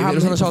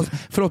 Så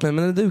förlåt mig,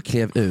 men när du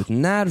klev ut,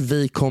 när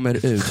vi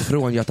kommer ut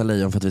från Göta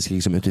Lejon för att vi ska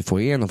liksom ut i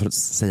foajén och för att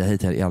säga hej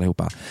till er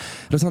allihopa.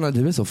 Rosanna,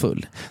 du är så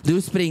full.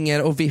 Du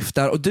springer och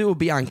viftar och du och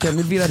Bianca,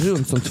 ni virrar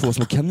runt som 2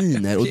 små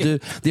kaniner och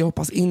du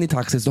hoppas in i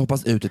taxis, du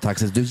hoppas ut i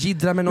taxis, du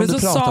jiddrar med någon, du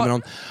pratar med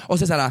någon och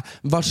så såhär,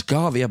 var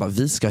ska vi? Jag bara,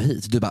 vi ska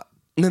hit. Du bara,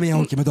 nej men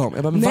jag åker med dem.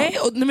 Jag bara,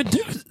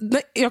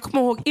 jag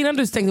kommer ihåg innan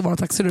du stängde våra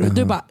taxirutor.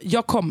 Du bara,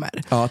 jag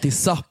kommer. Ja, till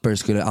Supper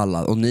skulle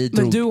alla. Och ni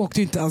men du åkte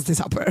ju inte ens till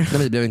Supper. Nej,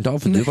 men det blev inte av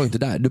för du var inte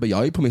där. Du bara,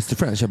 jag är på Mr.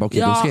 French. Jag bara,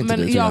 okej, då ska inte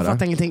dit. Jag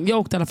fattar ingenting. Jag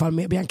åkte i alla fall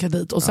med Bianca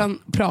dit. Och sen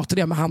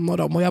pratade jag med han och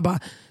dem. Och jag bara,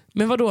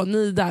 men vadå,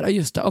 ni där?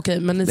 Just det, okej,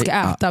 men ni ska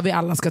äta. Vi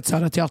alla ska till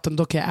Södra Teatern.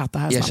 Då kan jag äta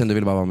här. Jag kände du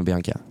ville bara vara med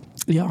Bianca.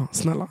 Ja,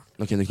 snälla.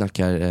 Okej, du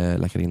knackar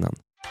läkarinnan.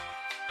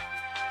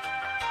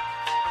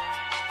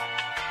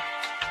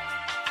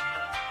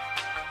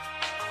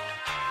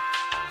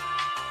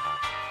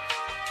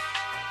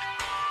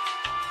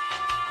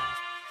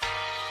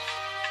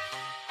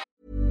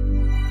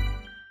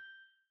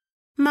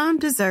 mom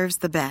deserves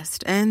the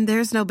best, and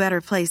there's no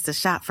better place to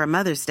shop for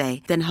Mother's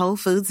Day than Whole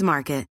Foods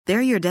Market.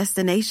 They're your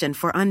destination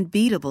for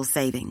unbeatable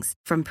savings,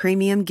 from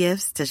premium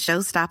gifts to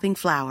show-stopping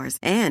flowers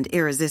and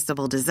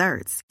irresistible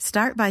desserts.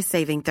 Start by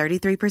saving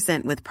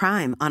 33% with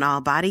Prime on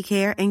all body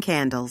care and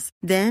candles.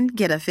 Then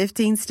get a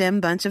 15-stem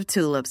bunch of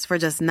tulips for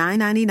just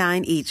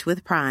 $9.99 each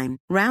with Prime.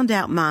 Round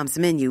out Mom's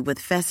menu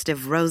with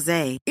festive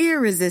rosé,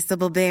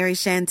 irresistible berry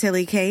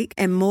chantilly cake,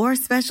 and more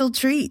special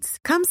treats.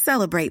 Come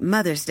celebrate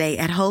Mother's Day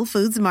at Whole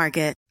Foods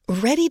Market.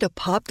 Ready to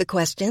pop the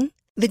question?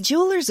 The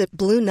jewelers at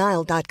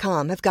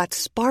BlueNile.com have got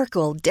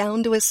sparkle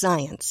down to a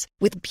science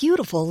with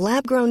beautiful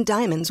lab-grown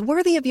diamonds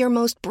worthy of your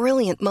most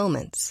brilliant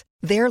moments.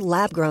 Their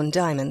lab-grown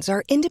diamonds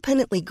are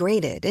independently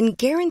graded and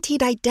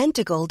guaranteed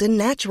identical to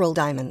natural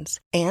diamonds,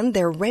 and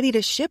they're ready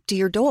to ship to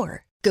your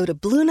door. Go to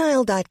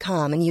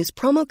BlueNile.com and use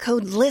promo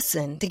code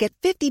LISTEN to get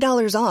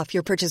 $50 off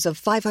your purchase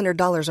of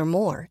 $500 or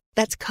more.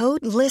 That's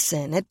code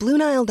LISTEN at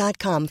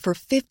BlueNile.com for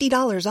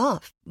 $50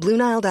 off.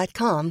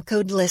 BlueNile.com,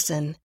 code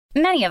LISTEN.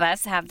 Many of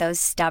us have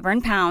those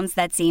stubborn pounds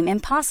that seem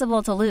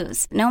impossible to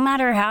lose, no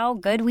matter how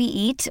good we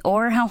eat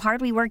or how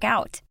hard we work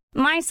out.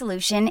 My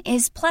solution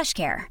is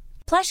PlushCare.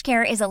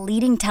 PlushCare is a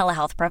leading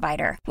telehealth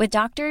provider with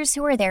doctors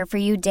who are there for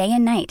you day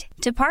and night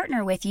to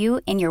partner with you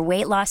in your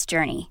weight loss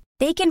journey.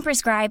 They can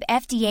prescribe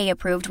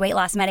FDA-approved weight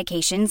loss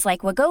medications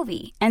like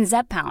Wegovy and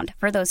Zepbound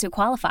for those who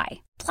qualify.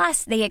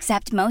 Plus, they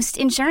accept most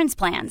insurance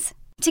plans.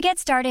 To get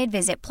started,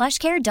 visit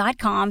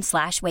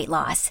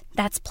plushcare.com/weightloss.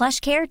 That's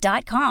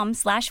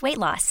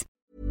plushcare.com/weightloss.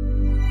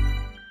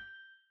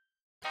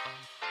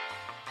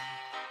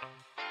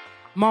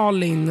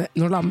 Malin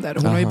Norlander,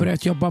 hon har ju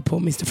börjat jobba på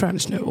Mr.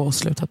 French nu och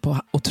slutat på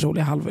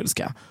Otroliga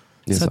halvölska.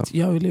 Så att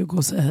jag vill ju gå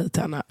och säga hej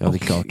till henne. Ja, det är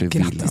klart du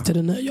vill. Grattis till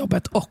det nya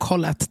jobbet och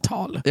hålla ett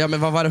tal. Ja,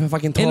 men vad var det för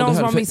fucking tal? Är det någon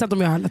som har missat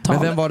om jag höll ett tal?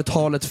 Men vem var det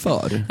talet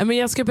för? Ja, men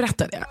jag ska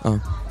berätta det. Ja.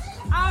 Allt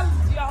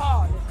jag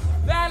har.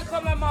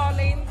 Välkommen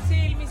Malin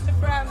till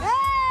Mr. French.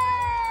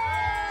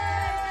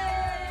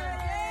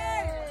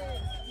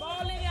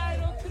 Malin är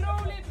en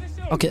otrolig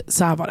person. Okej,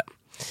 så här var det.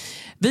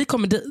 Vi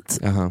kommer dit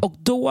och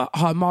då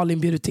har Malin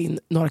bjudit in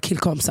några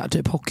killkompisar,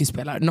 typ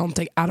hockeyspelare,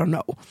 någonting, I don't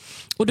know.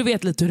 Och du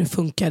vet lite hur det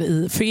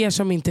funkar för er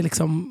som inte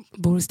liksom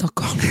bor i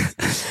Stockholm.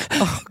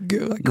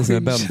 Gud vad för er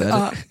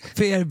bönder.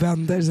 För er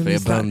bönder som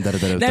bönder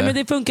där ute. Nej, men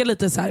det funkar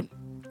lite så här.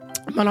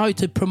 Man har ju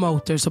typ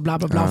promoters och bla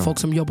bla bla, folk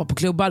som jobbar på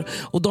klubbar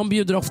och de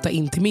bjuder ofta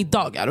in till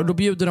middagar och då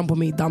bjuder de på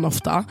middagen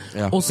ofta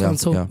och sen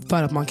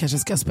för att man kanske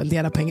ska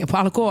spendera pengar på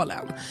alkoholen.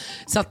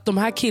 Så att de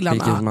här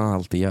killarna, vilket man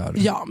alltid gör.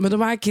 Ja, men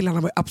de här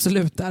killarna var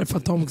absolut där för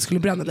att de skulle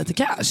bränna lite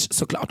cash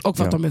såklart och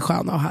för att de är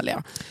sköna och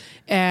härliga.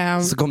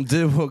 Så kom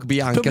du och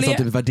Bianca som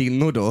typ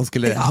värdinnor då och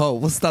skulle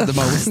hosta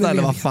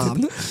eller vad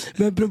fan.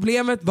 Men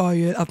problemet var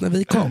ju att när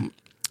vi kom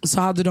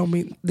så hade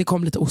det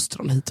kom lite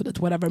ostron hit och dit,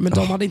 whatever, men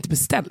de hade inte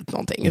beställt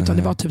någonting utan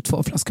det var typ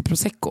 2 flaskor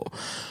prosecco.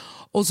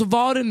 Och så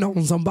var det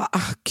någon som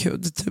bara,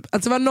 gud, typ.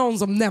 Alltså det var någon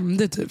som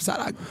nämnde typ så här,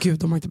 gud,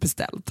 de har inte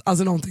beställt.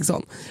 Alltså någonting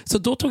sånt. Så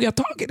då tog jag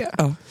tag i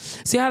det.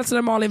 Så jag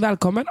hälsade Malin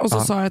välkommen och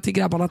så sa jag till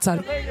grabbarna att så här,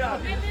 det ser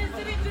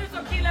inte ut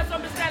som killar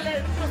som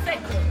beställer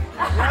prosecco.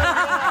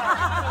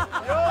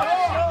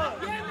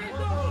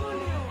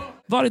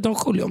 Var är Don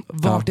Julian?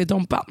 Vart är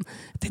Dompan?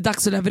 Det är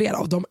dags att leverera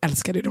och de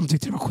älskade det. De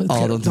tyckte det var skitkul.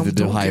 Ja, de tyckte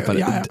du hypade.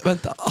 Ja.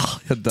 Vänta,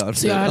 jag dör.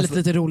 Så jag höll ett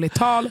lite roligt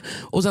tal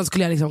och sen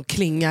skulle jag liksom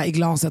klinga i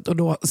glaset och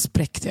då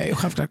spräckte jag ju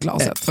självklart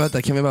glaset.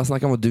 Vänta, kan vi bara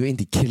snacka om att du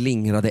inte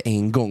klingrade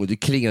en gång? Du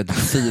klingrade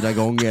 4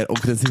 gånger och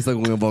den sista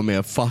gången var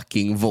med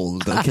fucking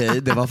våld. Okay?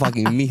 Det var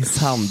fucking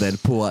misshandel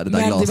på det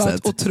där glaset. Men det var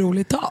ett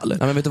otroligt tal.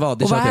 Ja, men vet du vad?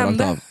 Det köpte jag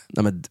rakt av.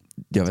 Nej, men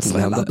jag vet inte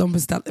vad hände. De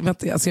beställde.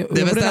 Vänta, jag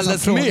borde nästan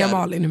fråga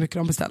Malin hur mycket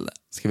de beställde.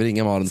 Ska vi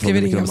ringa Malin och fråga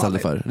hur mycket de beställde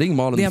för? Ring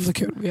Malin. Det är ändå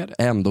kul. Vi gör det.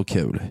 Ändå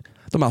kul.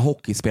 De här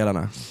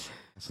hockeyspelarna.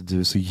 Alltså, du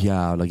är så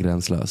jävla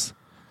gränslös.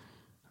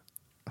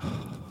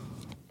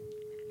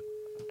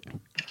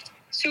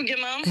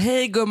 Gumman.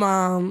 Hej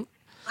gumman.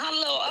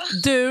 Hallå.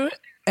 Du,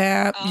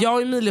 jag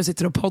och Emilio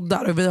sitter och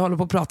poddar och vi håller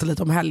på att prata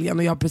lite om helgen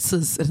och jag har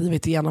precis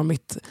rivit igenom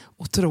mitt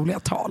otroliga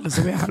tal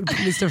som jag höll på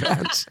Mr.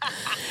 French.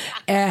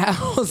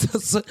 Och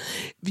så,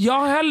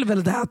 jag höll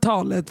väl det här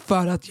talet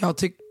för att jag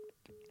tycker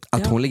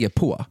att hon ligger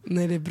på.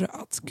 Nej, det är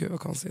bra. Gud vad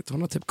konstigt.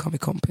 Hon har typ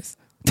kommit kompis.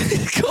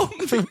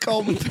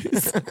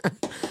 kompis.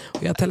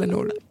 Och jag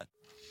Telenor.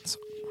 Så.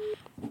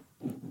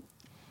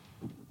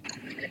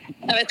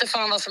 Jag vet inte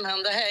fan vad som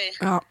hände, hej.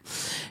 Ja.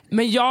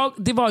 Men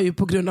det var ju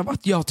på grund av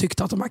att jag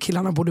tyckte att de här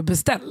killarna borde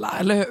beställa,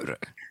 eller hur?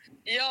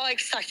 Ja,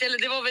 exakt. Eller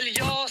det var väl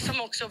jag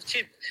som också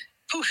typ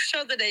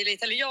pushade dig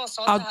lite. Eller jag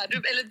sa så här,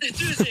 du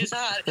säger så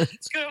här: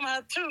 ska de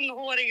här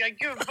tunnhåriga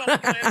gubbarna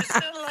börja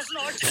beställa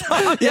snart?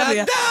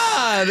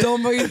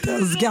 De var ju inte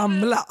ens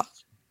gamla.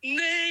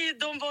 Nej,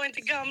 de var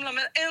inte gamla,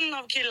 men en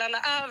av killarna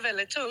är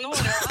väldigt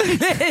tunnhårig.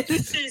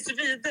 Precis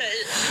vid dig.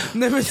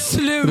 Nej, men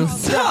sluta!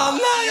 Rosanna,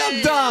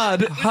 jag dör!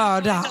 god!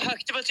 Hörde han?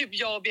 Det var typ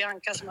jag och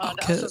Bianca som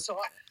hörde. Okay. Alltså, så.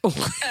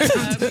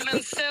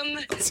 Men sen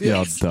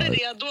efter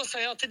det, då sa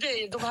jag till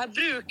dig, de här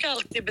brukar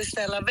alltid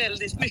beställa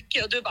väldigt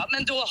mycket. Och du bara,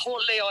 men då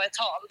håller jag ett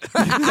tal.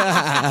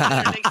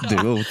 Du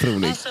är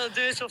otrolig. Alltså,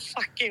 du är så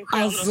fucking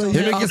skön. Alltså,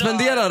 hur mycket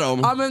spenderar de?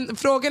 Ja, men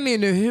frågan är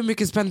nu, hur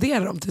mycket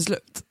spenderar de till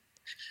slut?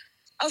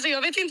 Alltså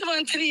jag vet inte vad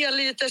en 3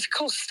 liters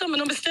kostar, men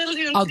de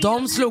beställde ju en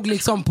de slog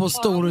liksom på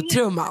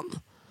stortrumman.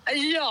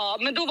 Ja,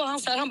 men då var han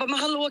så här, han bara, men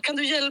hallå, kan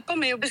du hjälpa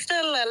mig att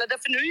beställa eller?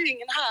 För nu är ju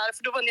ingen här,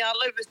 för då var ni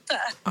alla ute.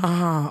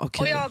 Aha,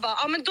 okay. Och jag bara,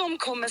 ja men de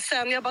kommer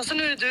sen. Jag bara, så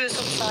nu är du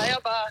som så här.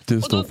 Jag bara, du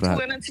och då tog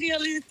han en 3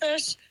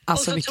 liters.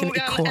 Alltså, och så tog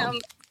han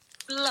en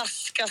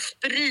flaska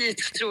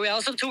sprit, tror jag.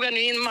 Och så tog han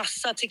in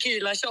massa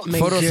tequila shots.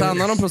 Får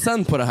Rosanna någon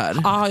procent på det här?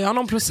 Ja, jag har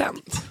någon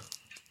procent.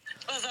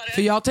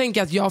 För jag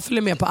tänker att jag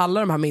följer med på alla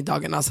de här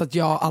middagarna så att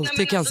jag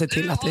alltid kan se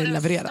till att det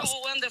levereras.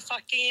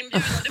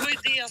 Det var ju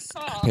det jag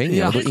sa.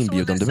 Pengar, då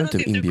inbjudan. Du behöver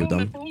inte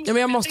inbjudan. Ja,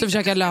 men jag måste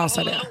försöka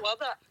lösa det.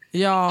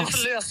 Ja. Du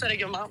får lösa det,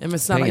 gumman. Ja, men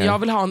snälla, jag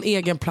vill ha en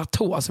egen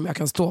platå som jag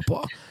kan stå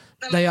på.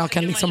 Där jag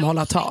kan liksom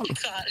hålla tal.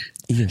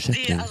 Det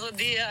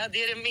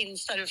är det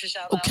minsta du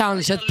förtjänar. Och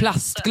kanske ett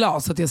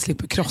plastglas så att jag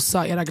slipper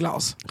krossa era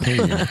glas.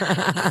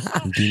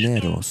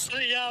 Dineros. Så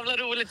jävla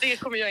roligt. Det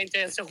kommer jag inte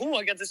ens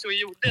ihåg att det så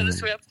gjorde. Det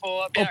såg jag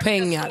på Bianca. Och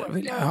pengar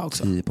vill jag ha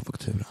också. 10 på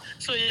faktura.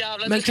 Så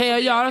jävla. Men kan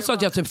jag göra så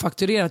att jag typ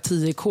fakturerar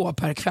 10k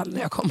per kväll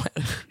när jag kommer?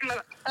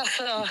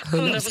 Alltså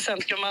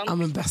 100% gumman. Ja,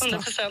 men bästa.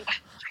 100%.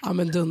 Ja,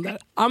 men dunder.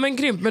 Ja, men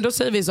grymt. Men då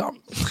säger vi så.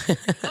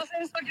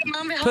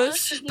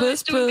 Puss,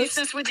 puss, puss.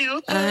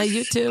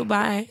 You too,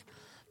 bye.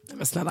 Nej,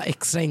 men snälla,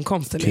 extra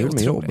inkomsten är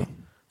otrolig.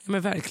 Ja,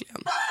 men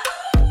verkligen.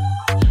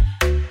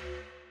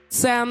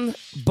 Sen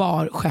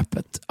bar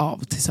skeppet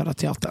av till Södra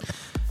Teatern.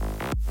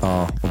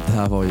 Ja, och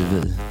där var ju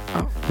vi.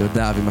 Ja. Det var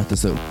där vi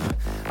möttes upp.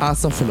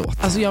 Alltså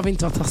förlåt. Alltså jag vill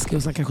inte vara taskig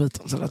och snacka skit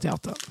om Södra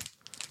Teatern.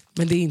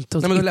 Men det är inte...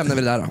 Nej, men då lämnar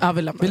vi det där då. Ja,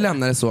 vi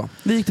lämnar det så.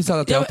 Vi gick till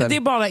Södra Teatern. Ja, det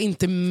är bara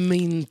inte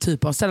min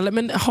typ av ställe.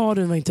 Men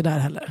Harun var inte där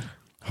heller.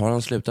 Har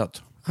han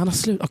slutat? Han har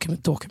slutat. Okej, men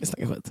då kan vi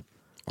snacka skit.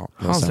 Ja,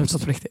 har han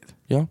slutat på riktigt?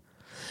 Ja.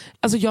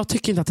 Alltså jag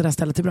tycker inte att det där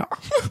stället är bra.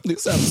 Det är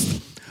sämst.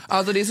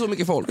 Alltså det är så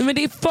mycket folk. Men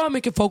det är för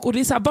mycket folk och det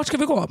är så här, vart ska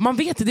vi gå? Man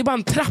vet inte, det är bara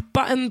en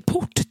trappa, en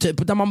port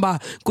typ, där man bara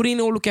går in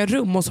i olika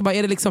rum och så bara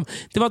är det liksom,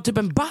 det var typ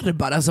en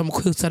Barbara som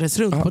skjutsades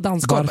runt på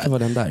dansgolvet. Varför var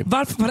den där?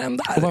 Varför var den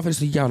där? Och varför är det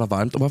så jävla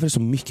varmt? Och varför är det så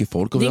mycket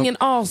folk? Och det är ingen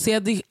AC,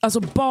 alltså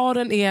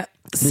baren är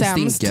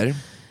sämst. Det stinker.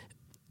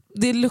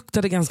 Det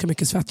luktade ganska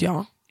mycket svett,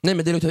 ja. Nej,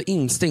 men det luktar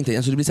instinkt.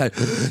 Alltså det blir så här,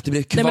 det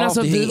blir kvavt. Nej, men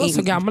alltså, vi var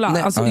så gamla.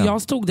 Nej, alltså,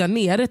 jag stod där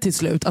nere till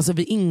slut, alltså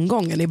vid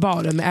ingången i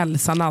baren med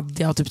Elsa,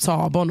 Nadja och typ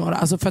Saba och några.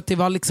 Alltså för att det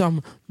var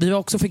liksom, vi var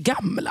också för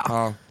gamla.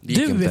 Ja,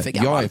 du är för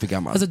gammal. Jag är för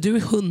gammal. Alltså du är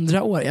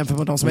 100 år jämfört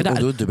med de som är där. Och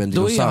då är du en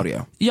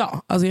dinosaurie.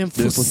 Ja, alltså jag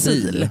är en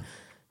fossil.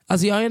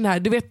 Alltså jag är den här,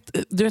 du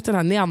vet den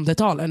här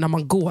neandertalen när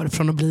man går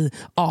från att bli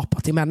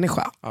apa till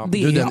människa. Ja,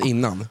 det du är jag. den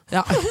innan.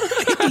 Ja,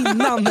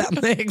 innan den,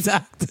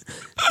 exakt.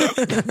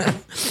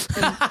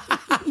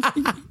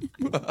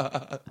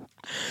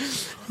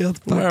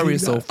 Very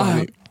so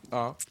funny.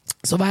 Ja.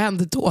 Så vad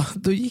hände då?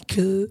 Då gick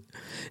vi...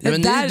 Nej,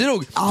 men ni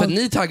drog, för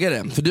ni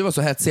taggade. För du var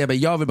så hetsig,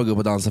 jag vill bara gå upp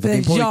och dansa. För,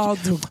 din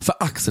för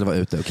Axel var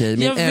ute, okej?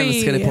 Min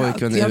älskade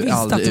pojkvän är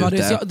aldrig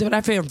ute. Det var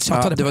därför jag inte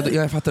tjatade på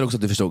jag fattar också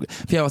att du förstod.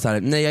 För jag var så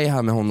här, nej jag är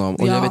här med honom.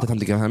 Och jag vet att han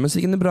tycker att den här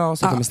musiken är bra.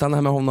 Så jag kommer stanna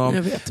här med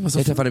honom.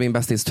 Jag träffade min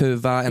bästis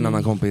Tuva, en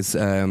annan kompis.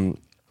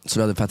 Så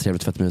vi hade fett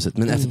trevligt, fett mysigt.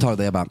 Men efter ett tag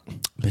där jag bara,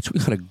 bitch we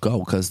gotta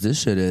go, cause this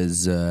shit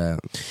is...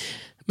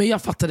 Men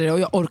jag fattade det och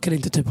jag orkade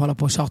inte typ hålla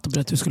på och tjata på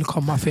att du skulle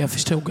komma. För jag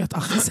förstod att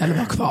Axel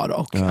var kvar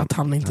och att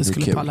han inte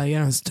skulle palla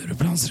göra en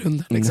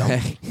Stureplansrunda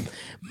liksom.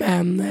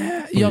 Men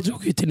jag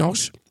drog ju till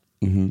Nors.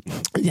 En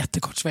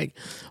jättekort sväng.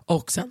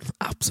 Och sen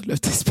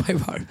absolut till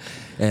Spybar.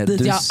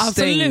 Dit jag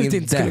absolut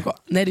inte skulle gå.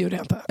 Nej, det gjorde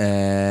jag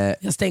inte.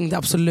 Jag stängde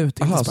absolut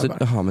inte Spybar.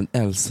 Jaha, men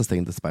Elsa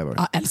stängde Spybar.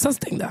 Ja, Elsa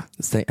stängde.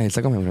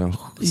 Elsa kom hem klockan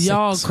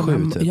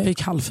 6-7 typ. Jag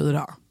gick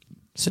 3:30.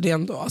 Så det är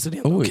ändå,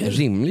 okej.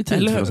 Rimlig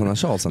tid för sådana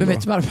Charles. Men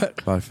vet du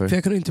varför? För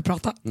jag kunde inte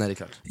prata. Nej, det är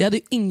klart. Jag hade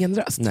ingen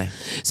röst. Nej.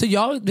 Så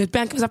jag,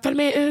 Bianca sa, följ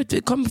med ut,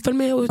 följ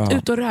med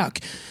ut och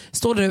rök.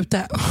 Står där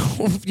ute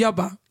och jag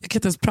bara, jag kan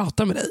inte ens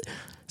prata med dig.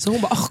 Så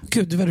hon bara,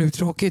 gud det var du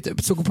tråkigt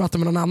typ. Så gå och prata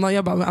med någon annan.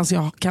 Jag bara, alltså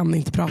jag kan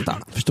inte prata.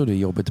 Förstår du hur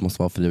jobbigt det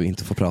måste vara för dig att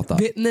inte få prata?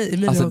 Nej,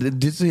 men alltså,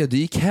 du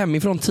gick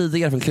hemifrån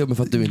tidigare från klubben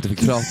för att du inte fick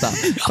prata.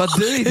 För att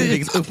du inte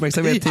fick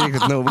uppmärksamhet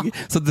tillräckligt nog.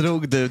 Så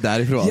drog du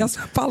därifrån. Jag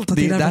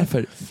spaltade till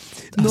därför.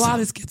 Noir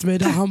hade skrivit mig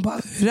där, han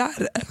bara, hur är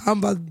det?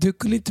 Han bara, du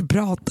kunde inte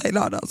prata i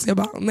lördags. Jag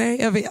bara,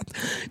 nej jag vet.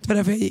 Det var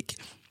därför jag gick.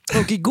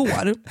 Och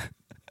igår,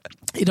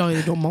 idag är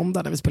det då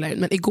måndag när vi spelar in,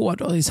 men igår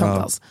då i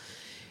söndags,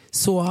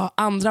 så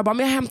andra bara,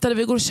 men jag hämtade,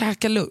 vi går och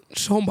käkar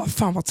lunch. Och hon bara,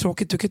 fan vad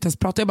tråkigt, du kan inte ens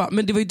prata. Jag bara,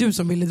 men det var ju du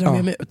som ville dra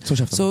med mig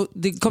ut. Så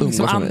det kom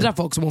liksom andra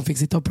folk som hon fick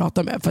sitta och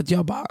prata med. För att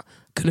jag bara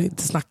kunde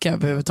inte snacka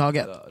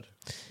överhuvudtaget.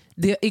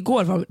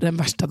 Igår var den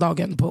värsta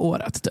dagen på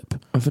året typ.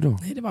 Varför då?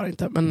 Nej det var det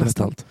inte, men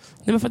nästan.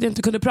 Nej, men för att jag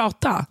inte kunde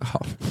prata.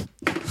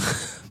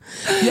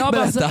 Jag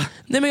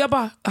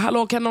bara,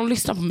 hallå kan någon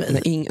lyssna på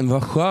mig? Nej,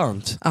 vad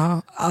skönt.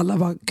 Ja, alla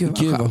bara,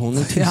 gud vad hon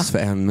är tyst för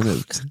 1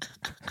 minut.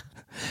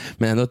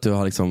 Men ändå att du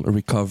har liksom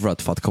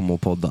recoverat för att komma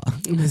och podda.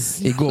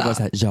 Igår var det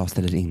så här, jag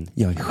ställer in,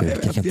 jag är sjuk,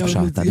 jag kan inte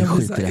prata, vi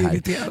skiter i det här.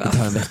 Vi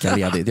tar en vecka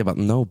ledigt. Jag bara,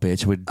 no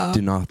bitch, we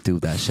do not do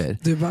that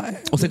shit.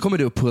 Och sen kommer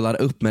du och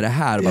pullar upp med det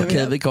här.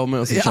 Okej, vi kommer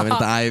och så kör vi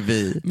lite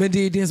IV. Men det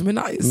är det som är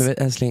nice. Men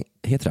älskling,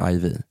 heter det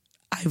IV?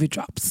 IV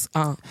drops.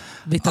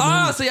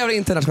 Så jävla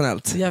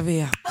internationellt. Jag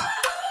vet.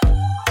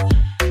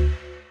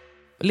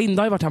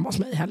 Linda har ju varit hemma hos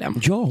mig i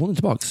helgen. Ja, hon är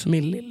tillbaks.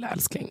 Min lilla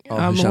älskling.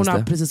 Ja, hon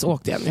har precis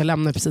åkt igen. Jag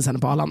lämnade precis henne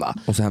på Arlanda.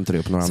 Och så hämtade du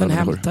upp några andra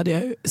människor. Sen hämtade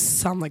jag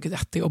Sanna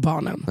Guidetti och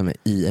barnen. Nej, men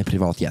i en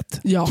privatjet.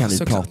 Ja, kan vi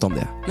prata om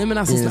det? Nej, men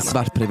alltså, i en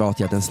svart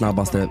privatjet, den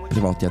snabbaste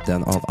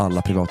privatjeten av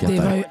alla privatjetter.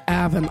 Det var ju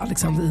även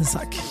Alexander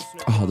Isak.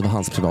 Det var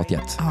hans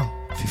privatjet.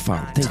 Fy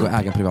fan, tänk att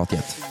äga en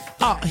privatjet.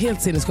 Ja,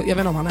 helt sinnessjukt. Jag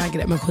vet inte om han äger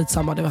det, men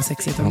skitsamma, det var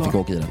sexigt ändå. Han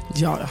fick åka i den.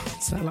 Ja,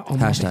 snälla.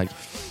 Hashtag.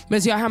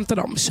 Men så jag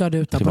hämtade dem, körde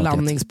ut där på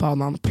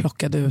landningsbanan,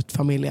 plockade ut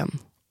familjen.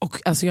 Och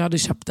alltså jag hade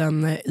köpt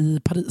den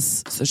i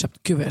Paris. Så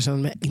jag känner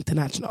mig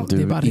international.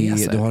 Det är bara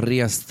resor. Du har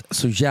rest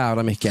så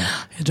jävla mycket.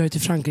 Jag drar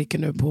till Frankrike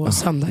nu på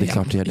söndag igen. Det är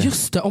klart du gör det.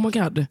 Just det, oh my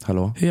god.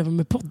 Hallå? Hur gör vi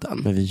med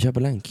podden? Men vi gör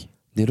länk.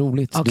 Det är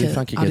roligt. Okay. Du är i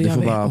Frankrike, du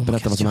får bara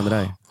berätta vad som händer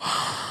där.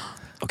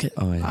 Okej,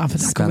 för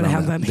där kommer det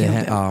hända en hel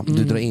del.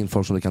 Du drar in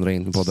folk som du kan dra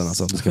in på podden.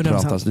 Alltså. Du ska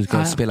prata, du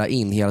ska spela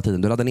in hela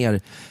tiden. Du laddar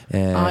ner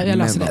jag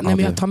läser det. Nej,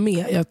 men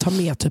jag tar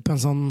med typ en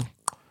sån...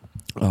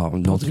 Ja,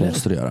 något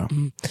måste du göra.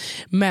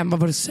 Men vad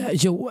var det så?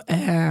 Jo,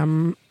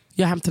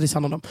 jag hämtade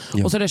Sanna dem.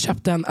 Och så hade jag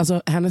köpt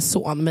alltså hennes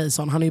son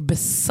Mason, han är ju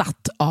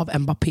besatt av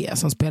Mbappé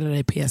som spelar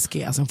i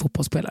PSG, alltså en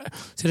fotbollsspelare.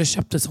 Så jag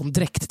köpte som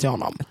dräkt till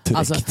honom.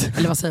 Alltså,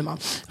 eller vad säger man?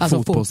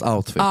 Alltså,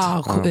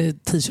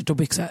 fotbollsoutfit. T-shirt och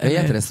byxor. Jag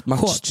heter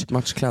det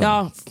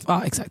matchkläder.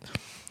 Ja, exakt.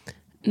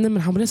 Nej,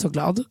 men han blev så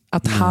glad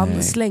att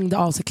han slängde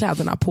av sig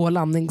kläderna på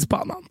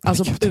landningsbanan.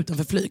 Alltså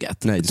utanför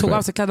flyget. Tog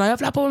av sig kläderna, jag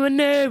flappar på mig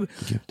nu.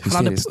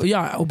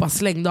 Och bara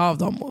slängde av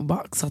dem och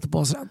bara satte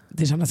på sig den.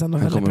 Det kändes ändå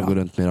väldigt bra. Han kommer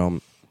gå runt med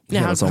dem.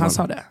 Nej, han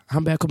sa det.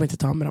 Jag kommer inte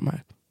ta med dem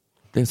här.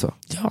 Det är så?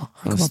 Ja.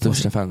 Han är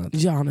största fanet.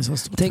 Ja, han är så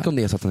stor. Tänk om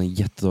det är så att han är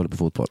jättedålig på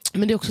fotboll.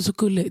 Men det är också så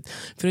gulligt.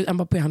 För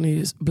Mbappé, han är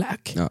ju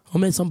black. Ja. Och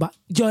mig som bara,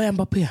 jag är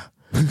Mbappé.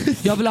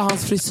 Jag vill ha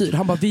hans frisyr.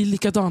 Han bara, vi är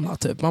likadana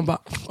typ. Man bara,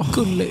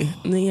 gullig.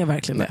 Ni är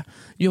verkligen det.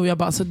 Jo, jag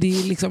bara, alltså det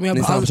är liksom... Jag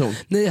bara,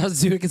 nej,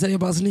 jag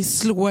bara, alltså, ni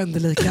slår ändå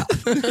lika.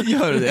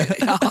 Gör du det?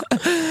 Ja.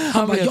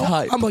 Han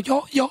bara,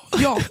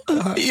 ja.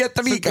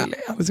 Jättemycket.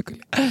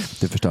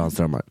 Du förstår hans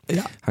drömmar.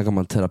 Ja. Han kommer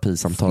ha en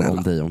terapisamtal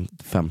om dig om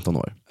 15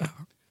 år. Ja.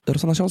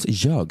 Rosanna Charles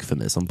ljög för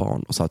mig som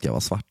barn och sa att jag var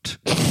svart.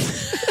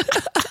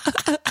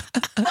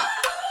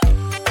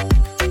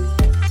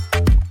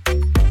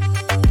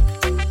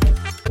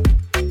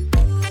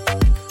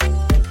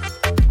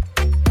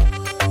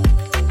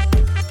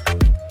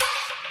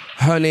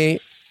 Hörni,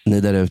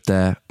 ni där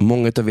ute,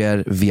 många av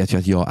er vet ju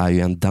att jag är ju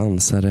en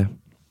dansare.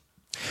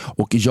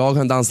 Och jag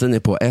har en danslinje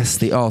på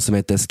SDA som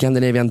heter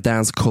Scandinavian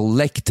Dance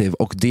Collective,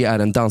 och det är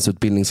en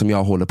dansutbildning som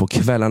jag håller på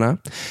kvällarna.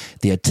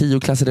 Det är 10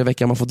 klasser i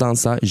veckan man får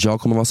dansa.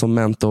 Jag kommer vara som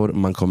mentor,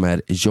 man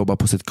kommer jobba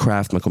på sitt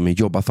craft, man kommer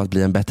jobba för att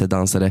bli en bättre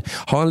dansare.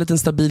 Ha en liten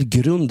stabil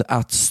grund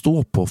att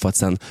stå på för att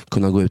sen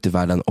kunna gå ut i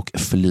världen och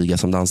flyga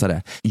som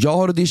dansare. Jag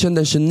har audition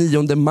den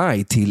 29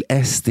 maj till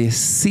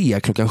SDC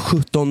klockan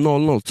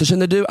 17.00. Så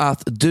känner du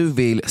att du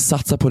vill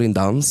satsa på din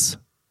dans,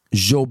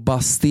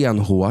 jobba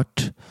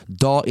stenhårt,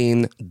 dag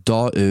in,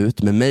 dag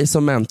ut med mig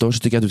som mentor, så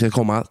tycker jag att du ska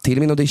komma till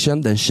min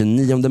audition den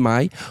 29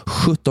 maj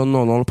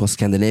 17.00 på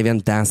Scandinavian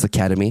Dance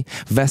Academy,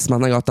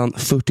 Västmannagatan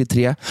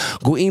 43.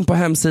 Gå in på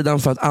hemsidan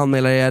för att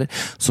anmäla er,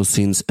 så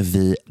syns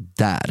vi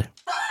där.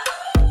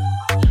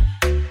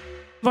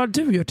 Vad har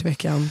du gjort i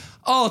veckan?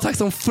 Tack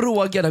som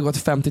fråga. Det har gått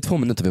 52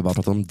 minuter, vi bara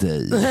pratat om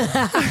dig.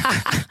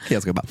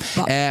 Jag ska bara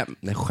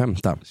nej,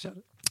 skämta.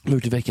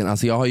 I veckan.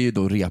 Alltså jag har ju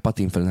då repat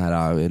inför den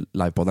här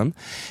livepodden.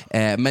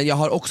 Men jag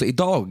har också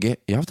idag,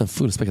 jag har haft en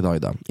fullspäckad dag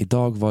idag.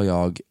 Idag var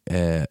jag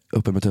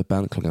uppe med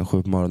tuppen klockan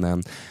 7 på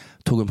morgonen.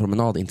 Tog en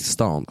promenad in till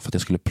stan för att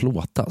jag skulle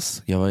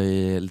plåtas. Jag var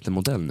ju lite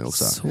modell nu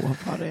också. Så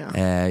var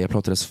det, jag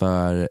plåtades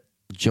för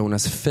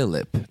Jonas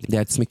Philip. Det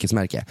är ett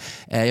smyckesmärke.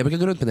 Jag brukar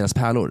gå runt med deras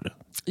pärlor.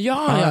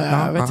 Ja,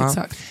 jag vet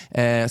exakt.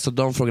 Så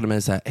de frågade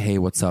mig så här: hey,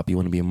 what's up, you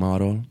wanna be a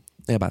model?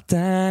 Jag bara,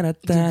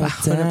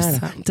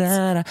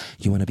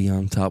 you wanna be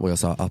on top. Och jag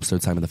sa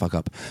absolut, sign me the fuck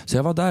up. Så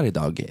jag var där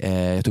idag.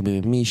 Jag tog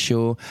med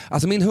Misho.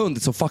 Alltså min hund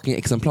är så fucking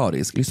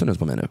exemplarisk. Lyssnar du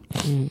på mig nu?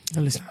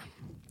 Jag lyssnar.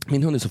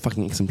 Min hund är så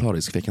fucking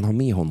exemplarisk för jag kan ha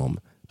med honom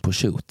på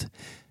shoot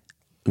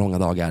långa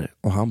dagar.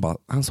 Och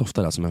han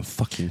softar där som en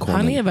fucking konung.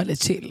 Han är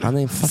väldigt chill. Han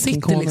är en fucking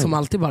sitter konung. Liksom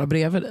alltid bara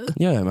bredvid dig.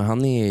 Ja, men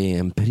han är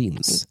en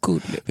prins.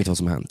 Good. Vet du vad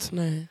som har hänt?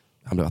 Nej.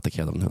 Han blev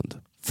attackerad av en hund.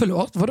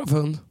 Förlåt, vadå för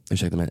hund?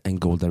 Ursäkta mig, en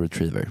golden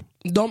retriever.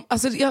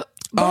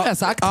 Jag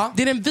sagt,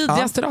 det är den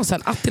vidrigaste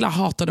rasen. Attila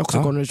hatade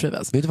också golden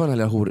retrievers. Vet du vad den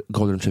här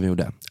golden retriever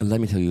gjorde?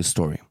 Let me tell you a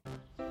story.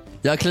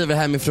 Jag kliver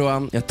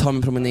hemifrån, jag tar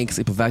min promenix,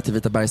 är på väg till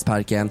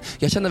Vitabergsparken.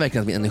 Jag känner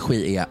verkligen att min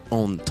energi är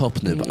on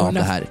top nu av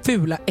det här.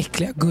 Fula,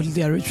 äckliga,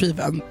 guldiga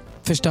retrievern.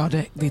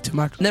 förstörde ditt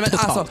humör Nej, men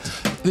totalt. alltså,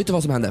 vet du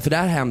vad som hände? För det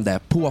här hände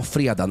på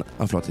fredagen.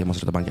 Förlåt, jag måste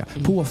sluta banka.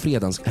 På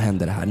fredagen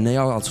hände det här. När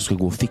jag alltså skulle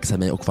gå och fixa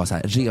mig och vara så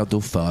här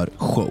redo för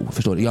show.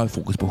 Förstår du? Jag har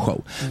fokus på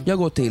show. Jag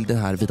går till den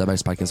här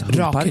Vitabergsparkens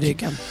hundpark. Rak i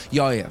ryggen.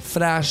 Jag är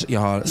fräsch,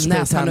 jag har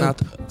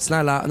spraytannat.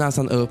 Snälla,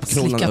 näsan upp,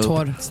 kronan slickat upp.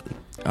 Hår.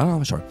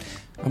 Ja, sure.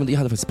 Ja, men jag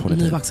hade faktiskt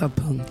ponytail. Nyvaxad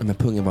pung. Men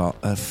pungen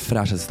var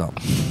fräschast idag.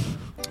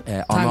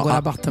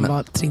 Tangorabatten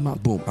var trimmad.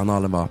 Boom,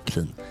 analen var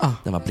clean.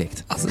 Den var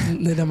blekt. Alltså,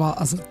 nej, den var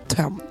alltså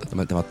tömd.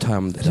 Den var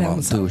tömd, den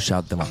var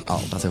duschad, den var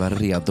allt. Alltså jag var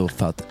redo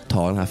för att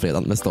ta den här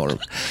fredagen med storm.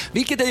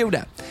 Vilket jag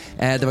gjorde.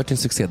 Det var en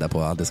succé där på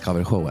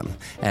Discover-showen.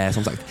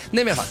 Som sagt.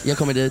 Nej, men i alla fall, jag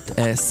kommer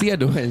dit, ser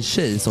då en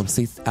tjej som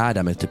är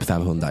där med typ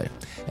 5 hundar.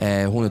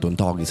 Hon är då en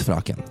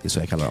dagisfröken, det är så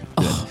jag kallar dem.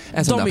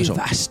 De är ju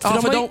värst.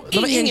 För de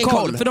har ingen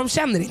koll, för de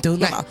känner inte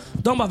hundarna.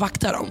 Nej. De bara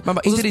vaktar dem. Bara,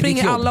 och så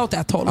springer alla åt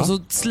ett håll och så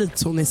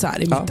slits hon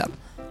isär i mitten.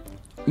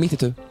 Mitt i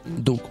tu,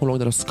 dog. Hon låg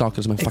där och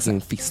skakade som en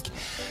fucking fisk.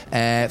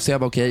 Så jag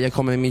bara okej, jag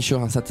kommer med Misho.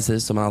 Han sätter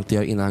sig som han alltid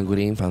gör innan han går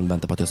in, för han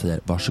väntar på att jag säger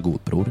varsågod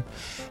bror.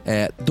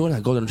 Då den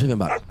här golden retrievern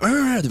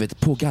bara du vet,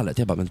 på gallret.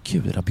 Jag bara, men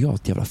gud,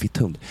 rabiat jävla fitt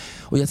hund.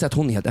 Och jag ser att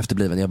hon är helt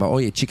efterbliven. Jag bara,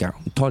 oj chica,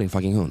 ta din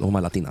fucking hund. Och hon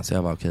var latina, så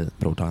jag bara okej,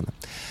 bror, ta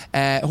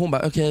henne. Hon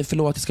bara okej,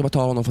 förlåt, jag ska bara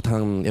ta honom för att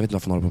han, jag vet inte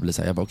varför hon håller på att bli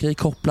så här. Jag bara okej,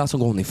 koppla, så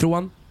går hon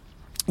ifrån.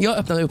 Jag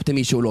öppnar upp till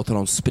Misho och låter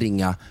honom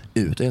springa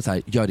ut. Och jag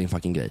säger, gör din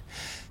fucking grej.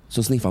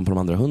 Så sniffar han på de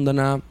andra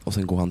hundarna och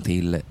sen går han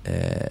till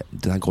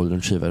den här golden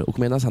retriever. Och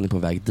medan han är på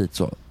väg dit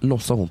så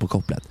lossar hon på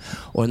kopplet.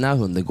 Och den här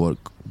hunden går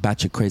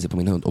batshit crazy på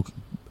min hund och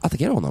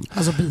attackerar honom.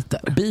 Alltså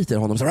biter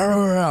honom så,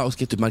 och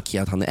ska typ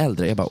markera att han är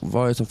äldre. Jag bara,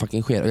 vad är det som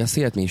fucking sker? Och jag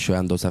ser att min tjej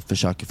ändå så här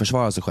försöker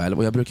försvara sig själv.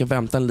 Och jag brukar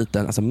vänta en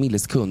liten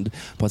millisekund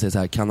på att säga så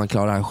här, kan han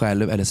klara det här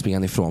själv eller springa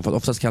han ifrån? För att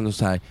oftast kan du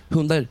så här,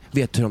 hundar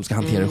vet hur de ska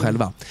hantera det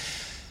själva.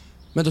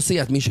 Men då ser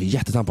jag att Misha är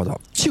jättetampad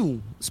av.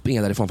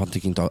 Springer därifrån för att han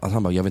tycker inte att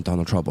han bara, jag vill inte ha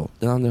någon trouble.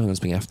 Den andra hunden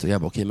springer efter.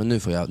 Jag bara okej, men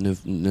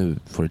nu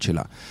får du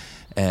chilla.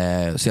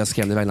 Så jag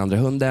skrämde iväg den andra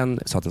hunden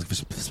så att den ska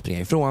springa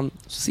ifrån.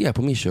 Så ser jag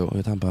på Misha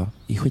och han bara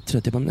är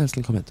skittrött. Jag bara, men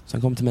älskling, kom hit. Så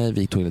han kom till mig,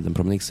 vi tog en liten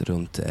promenix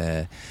runt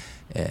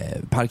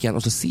parken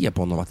och så ser jag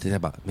på honom att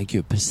jag bara, men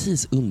gud,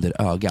 precis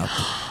under ögat,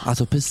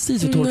 alltså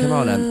precis vid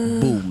tårkanalen,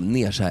 boom,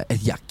 ner så här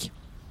ett jack.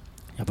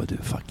 Jag bara, du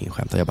fucking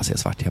skämtar. Jag bara ser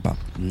svart. Jag bara,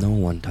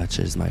 no one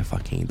touches my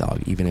fucking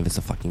dog, even if it's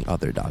a fucking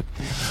other dog.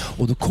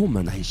 Och då kommer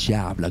den här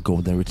jävla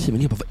golden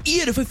retrievern. Jag bara, vad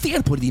är det för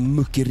fel på dig, din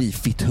muckeri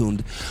fitt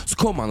hund? Så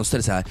kommer han och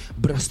ställer så här,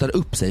 bröstar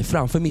upp sig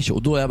framför Misho.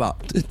 Och då jag bara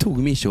tog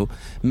Misho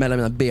mellan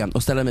mina ben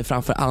och ställde mig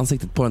framför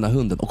ansiktet på den här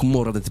hunden och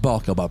morrade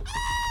tillbaka och bara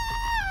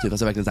typ,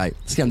 alltså verkligen så här,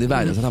 skrämde i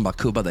världen. Så att han bara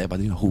kubbade. Jag bara,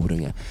 din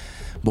horunge,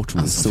 bort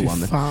från min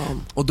son.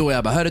 Och då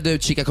jag bara, hörru du,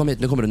 chica, kom hit,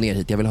 nu kommer du ner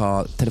hit. Jag vill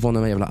ha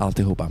telefonnummer, jag vill ha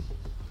alltihopa.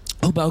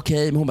 Hon bara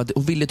okej, men hon bara,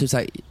 och ville typ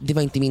såhär, det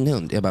var inte min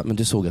hund. Jag bara, men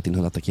du såg att din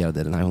hund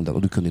attackerade den här hunden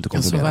och du kunde inte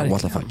kontrollera.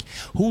 What the fuck.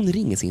 Hon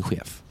ringer sin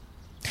chef.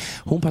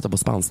 Hon pratar på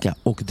spanska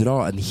och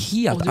drar en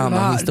helt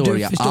annan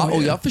historia.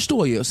 Och jag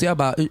förstår ju. Så jag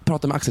bara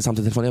pratar med Axel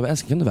samtidigt i telefonen. Jag bara,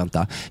 älskling, kan du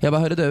vänta? Jag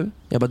bara, hörde du?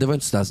 Jag bara, det var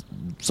inte så där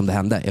som det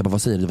hände. Jag bara,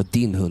 vad säger du? Det var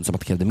din hund som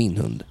attackerade min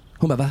hund.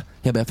 Hon bara, va?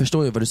 Jag bara, jag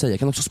förstår ju vad du säger. Jag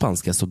kan också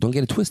spanska, så don't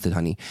get it twisted,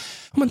 honey.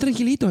 Hon bara,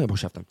 tranquilito, har jag på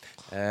käften.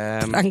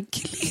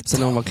 Sen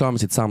när hon var klar med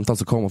sitt samtal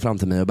så kom hon fram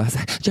till mig och bara,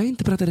 jag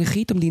inte pratade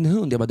skit om din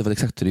hund. Jag bara, det var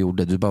exakt det du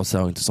gjorde. Du bara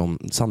sa inte som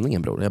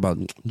sanningen, bror. Jag bara,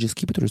 just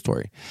keep it to the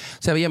story.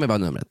 Så jag bara, ge mig bara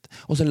numret.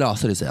 Och sen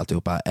löser det sig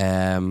alltihopa.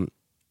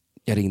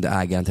 Jag ringde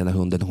ägaren till den här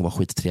hunden. Hon var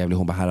skittrevlig.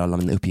 Hon bara, här är alla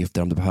mina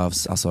uppgifter om det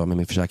behövs. Alltså med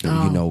min försäkring,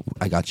 you know,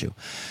 I got you.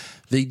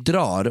 Vi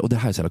drar, och det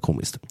här är så jävla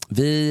komiskt.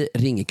 Vi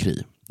ringer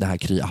Kry. Det här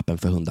Kry-appen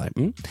för hundar.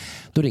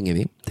 Då ringer vi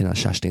till den här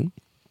Kerstin.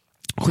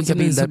 Skickar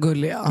bilder. Så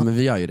gulliga. Ja, men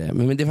vi gör ju det.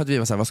 Men det är för att vi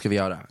var såhär, vad ska vi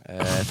göra?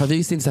 För vi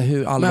visste inte så här,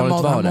 hur allvarligt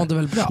var det. Han mådde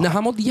väl bra? Nej,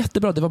 han mådde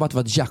jättebra. Det var bara att det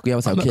var ett jack. Och jag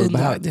var såhär, okej,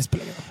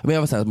 men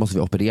jag var såhär, måste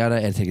vi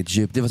operera? Är det tillräckligt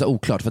djupt? Det var så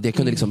oklart. För att jag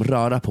kunde liksom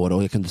röra på det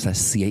och jag kunde så här,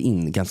 se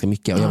in ganska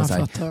mycket. Och jag var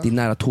såhär, det är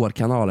nära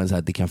tårkanalen, så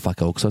här, det kan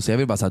fucka också. Så jag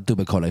vill bara så här,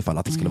 dubbelkolla ifall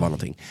att det skulle vara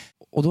någonting.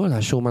 Och då är den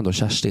här showman då,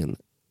 Kerstin.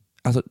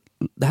 Alltså,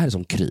 det här är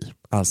som Kry.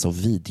 Alltså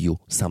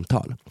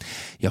videosamtal.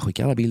 Jag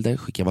skickar alla bilder,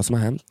 skickar vad som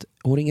har hänt.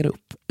 Hon ringer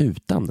upp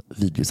utan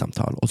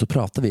videosamtal. Och så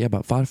pratar vi. Jag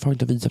bara, varför har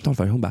inte videosamtal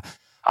för? Hon bara,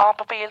 ja,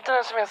 på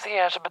bilderna som jag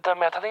ser så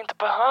bedömer jag att han inte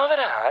behöver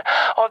det här.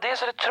 Och det är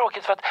så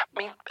tråkigt för att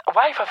min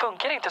wifi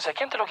funkar inte, så jag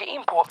kan inte logga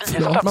in på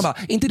videosamtal. Man bara,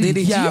 inte det är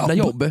ditt jävla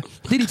jobb.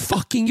 Det är ditt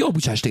fucking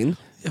jobb, Kerstin.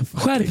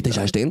 Skärp dig,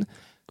 Kerstin.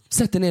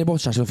 Sätt dig ner i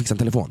båtskärsen och fixa en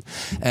telefon.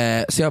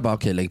 Så jag bara,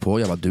 okej, lägg på.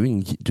 Jag bara,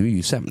 du är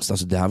ju sämst.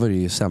 Alltså det här var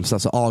ju sämst.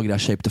 Alltså Agra,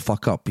 shape the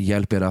fuck up.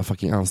 Hjälp era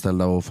fucking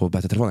anställda att få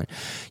bättre telefoner.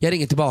 Jag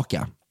ringer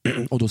tillbaka.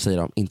 Och då säger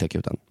de, inte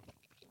akuten.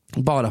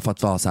 Bara för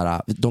att vara så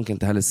här, de kan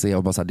inte heller se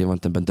och bara så här, det var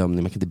inte en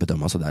bedömning, man kan inte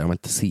bedöma så där om man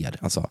inte ser.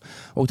 Alltså,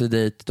 åkte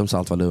dit, de sa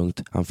allt var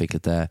lugnt, han fick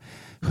lite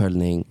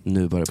sköljning,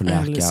 nu börjar på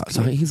läka.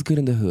 Så he's good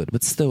in the hood,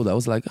 but still that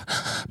was like.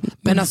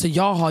 Men alltså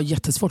jag har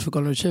jättesvårt för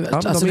golden retrievers.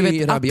 Ja, alltså, du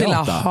vet,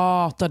 Attila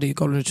hatade ju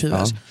golden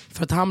retrievers.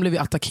 För att han blev ju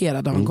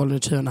attackerad av en golden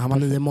retriever när han var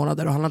 9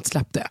 månader och han har inte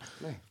släppt det.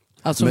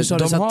 Alltså, men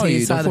de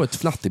får ett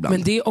flatt ibland.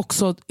 Men det är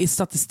också i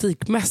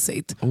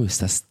statistikmässigt.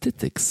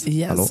 Statistics.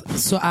 Yes,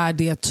 så är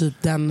det typ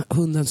den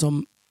hunden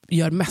som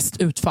gör mest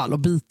utfall och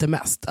biter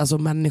mest. Alltså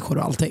människor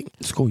och allting.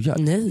 Skojar?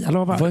 Nej, jag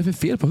lovar. Vad är det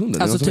för fel på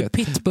hunden? Alltså typ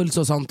pitbulls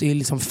och sånt är ju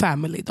liksom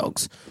family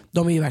dogs.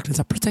 De är ju verkligen så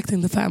här,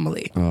 protecting the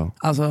family. Ja.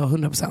 Alltså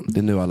 100%. Det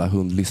är nu alla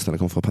hundlyssnare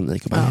kommer få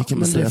panik. Och bara, jag kan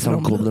men säga det,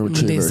 golden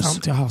retrievers. Men det är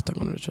sant, jag hatar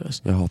golden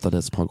retrievers. Jag hatar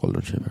det som har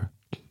golden retriever.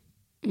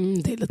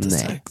 Det är lite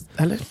starkt.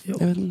 Eller? Jo,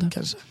 jag vet inte.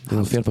 Kanske. Det är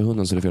något fel på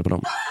hunden så är det fel på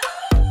dem.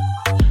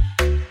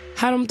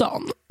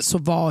 Häromdagen så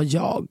var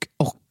jag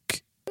och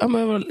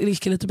jag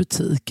gick i lite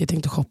butiker,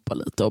 tänkte shoppa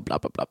lite och bla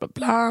bla bla bla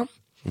bla.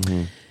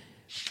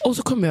 Och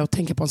så kom jag att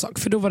tänka på en sak.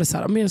 För då var det så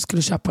här, om jag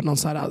skulle köpa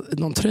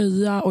någon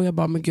tröja och jag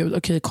bara, men gud,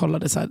 okej,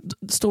 kollade så här,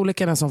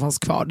 storlekarna som fanns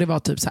kvar, det var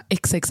typ så här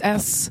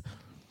XXS,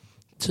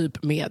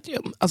 typ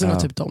medium. Alltså det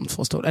var typ de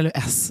två stora, eller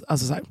S.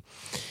 Alltså så här.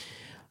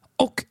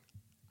 Och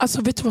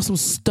alltså vet du vad som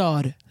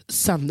stör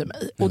sönder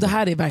mig? Och det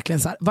här är verkligen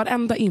så här,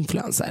 varenda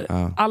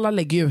influencer, alla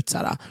lägger ut så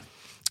här,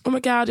 oh my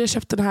god, jag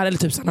köpte den här, eller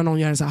typ så här, när någon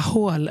gör en så här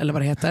haul, eller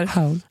vad det heter.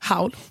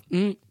 Haul.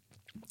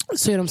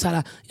 Så är de så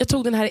här, jag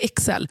tog den här i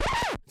XL.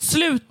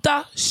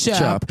 Sluta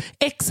köp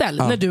XL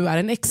när du är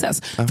en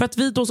XS. För att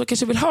vi då så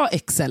kanske vill ha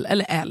XL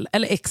eller L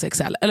eller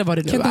XXL eller vad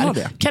det nu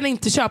är. Kan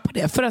inte köpa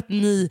det för att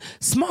ni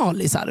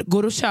smalisar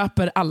går och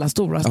köper alla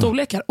stora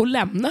storlekar och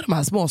lämnar de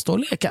här små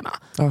storlekarna.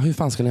 Ja, hur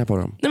fan ska ni ha på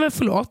dem? Nej men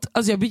förlåt,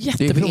 alltså jag blir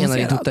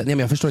jätteprovocerad. Nej men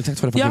jag förstår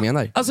exakt vad du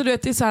menar. Alltså du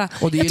vet, det är så här,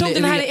 jag tog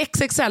den här i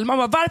XXL. Man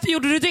bara, varför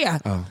gjorde du det?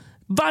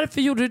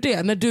 Varför gjorde du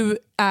det när du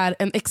är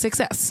en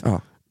XXS?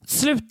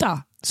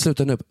 Sluta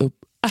nu upp.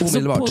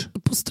 Alltså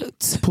på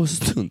studs.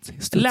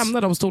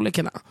 Lämna de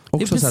storlekarna.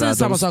 Det är precis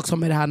samma sak som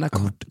med det här när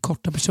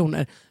korta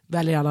personer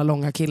väljer alla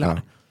långa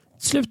killar.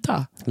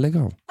 Sluta. Lägg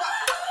av.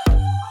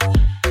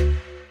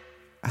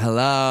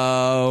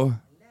 Hello.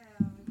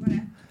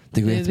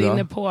 Det går jättebra. Det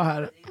rinner på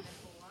här.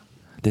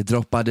 Det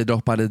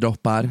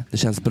droppar. Det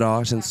känns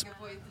bra.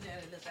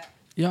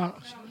 Ja.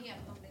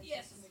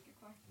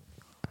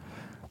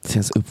 Det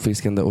känns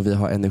uppfriskande och vi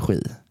har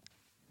energi.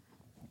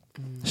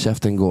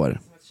 Käften går.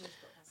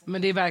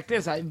 Men det är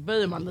verkligen så här,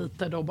 böjer man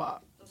lite då bara,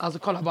 alltså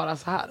kolla bara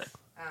så här.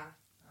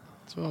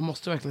 Så man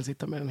måste verkligen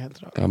sitta med den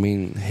helt rak. Ja,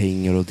 min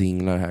hänger och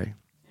dinglar här.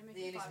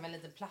 Det är liksom en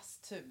liten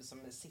plasttub som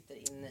sitter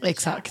inne i.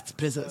 Exakt,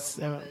 precis.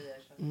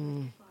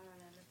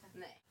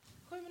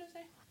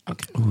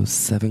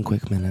 Okay. 7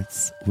 quick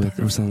minutes with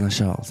Rosanna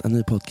Charles. En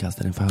ny podcast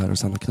där ni får höra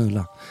Rosanna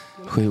knulla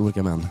 7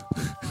 olika män.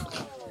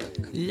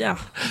 Ja.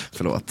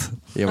 Förlåt.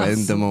 Jag var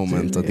in the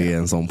moment och det är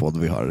en sån podd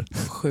vi har.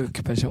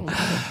 Sjuk person.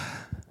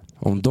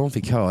 Om de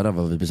fick höra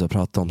vad vi precis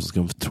pratar om så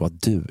skulle de tro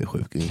att du är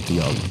sjuk och inte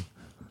jag.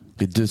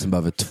 Det är du som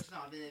behöver...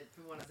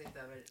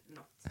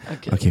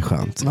 Okej,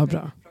 skönt. Vad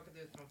bra.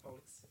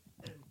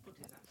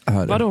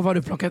 Vadå har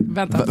du plockat?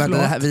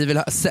 Vänta, vi vill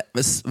ha...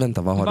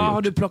 Vänta, vad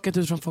har du plockat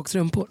ut från folks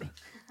rumpor?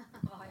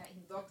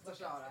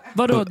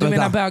 Vadå, du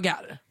menar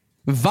bögar?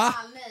 Va?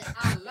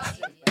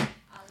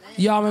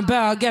 Ja, men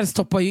bögar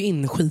stoppar ju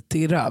in skit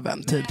i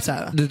röven, typ så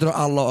här. Du drar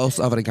alla oss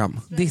över en kam.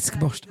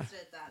 Diskborste.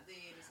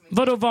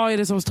 Vadå, vad är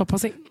det som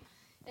stoppas in?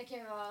 Det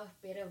kan vara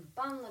upp i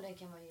rumpan och det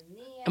kan vara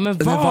ner. Men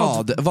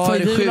vad är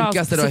det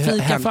sjukaste du har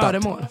hämtat?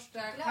 Föremål?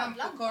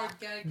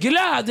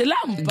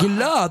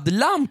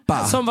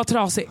 Glödlampa? Som var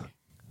trasig.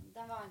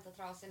 Den var inte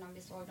trasig när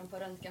vi såg den på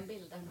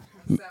röntgenbilden.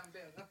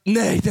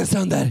 Nej, den är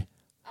sönder.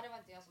 Ja, det var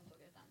inte jag som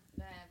tog ut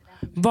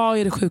den. Vad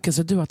är det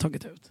sjukaste du har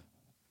tagit ut?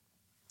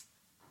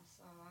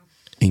 Alltså...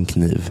 En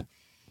kniv.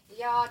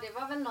 Ja, det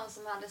var väl någon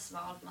som hade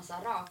svalt massa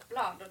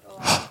rakblad och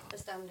då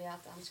bestämde jag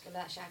att den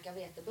skulle käka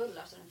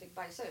vetebullar så den fick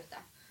bajsa ut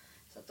det.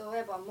 Så då var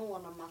jag bara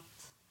mån om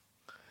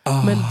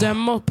att... Men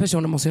den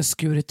personen måste ha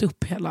skurit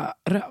upp hela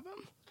röven.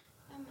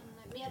 Ja, men,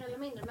 mer eller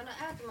mindre. Men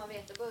äter man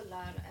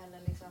vetebullar eller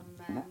liksom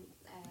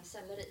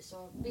selleri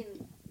så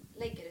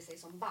lägger det sig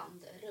som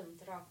band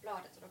runt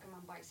rakbladet och då kan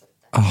man bajsa ut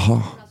det.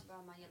 Aha. Så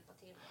behöver man hjälpa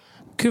till.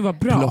 Gud vad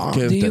bra.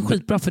 Det är ju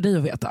skitbra för dig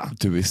att veta.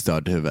 Du är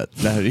störd i huvudet.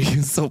 Det här är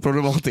ju så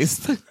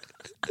problematiskt.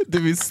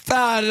 Du är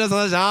störd.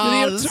 Det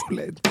är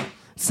otroligt.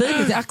 Säg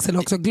det till Axel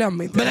också,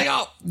 glöm inte. Men lägg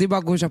av! Det är bara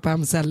att gå och köpa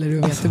hem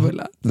selleri och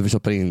vetebullar. Vi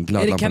köper in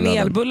är det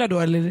kanelbullar då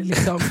eller är det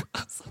liksom...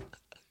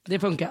 Det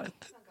funkar.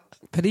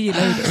 För det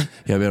gillar ju du.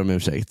 Jag ber om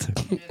ursäkt.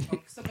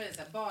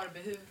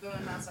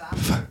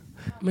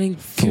 Men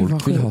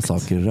folk vill ha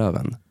saker i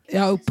röven.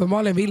 Ja,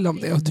 uppenbarligen vill de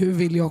det och du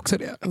vill ju också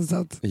det. Så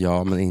att...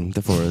 Ja, men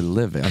inte for a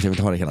living. Alltså jag vill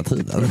inte ha det hela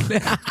tiden.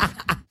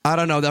 I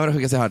don't know, det var det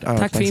sjukaste jag hört.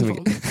 Tack för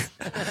info.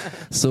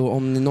 Så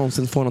om ni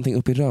någonsin får någonting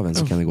upp i röven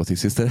så kan ni gå till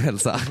Syster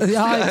Hälsa.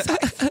 Ja,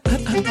 exakt.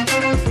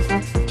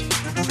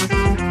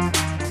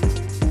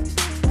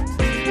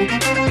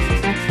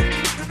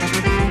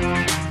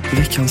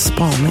 Veckans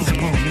spaning.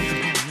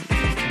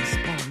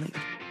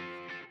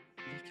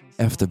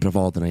 Efter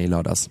bravaderna i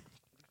lördags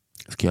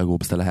ska jag gå och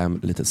beställa hem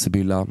lite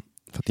Sibylla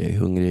för att jag är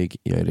hungrig,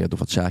 jag är redo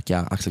för att käka.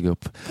 Axel, gå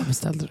upp. Vad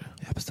beställde du?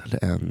 Jag beställde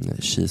en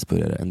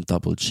cheeseburgare, en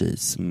double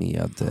cheese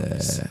med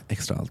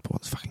extra allt på.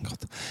 Fucking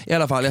gott. I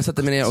alla fall, jag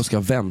sätter mig ner och ska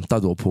vänta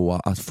då på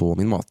att få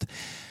min mat.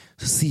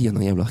 Så ser jag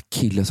någon jävla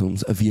kille som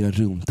virar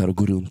runt där och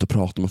går runt och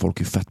pratar med folk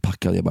och är fett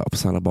packade. Jag bara, på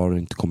snälla bara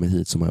inte kommer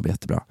hit så mår jag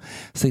jättebra.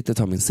 Sitter,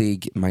 tar min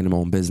cigg, mind my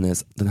own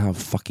business. Den här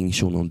fucking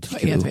shunon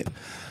dyker upp.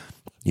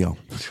 Ja.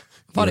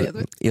 Var det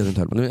Edvin? Edvin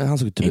Törnblom. Han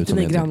såg ut inte som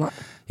ni Edvin. grannar?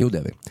 Jo, det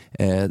är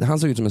vi. Han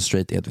såg ut som en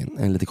straight Edvin.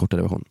 En lite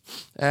kortare version.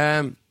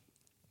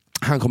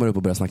 Han kommer upp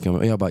och börjar snacka med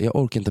mig. Och jag bara, jag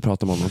orkar inte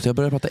prata med honom. Så jag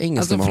börjar prata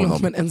engelska med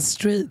honom. Men en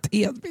straight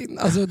Edvin,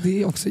 alltså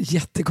det är också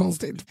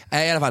jättekonstigt.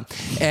 I alla fall.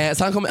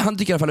 Så han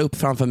dyker i alla fall upp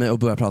framför mig och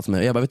börjar prata med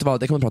mig. Jag bara, vet du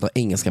vad, jag kommer prata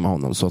engelska med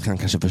honom. Så att han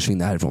kanske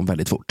försvinner härifrån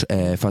väldigt fort.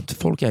 För att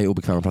folk är ju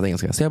obekväma att prata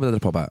engelska. Så jag började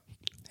på bara,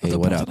 hey,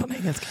 what up?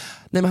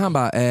 Nej, men han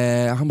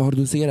bara, har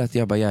du sett?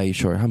 Jag bara, yeah,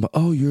 sure. Han bara,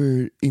 oh,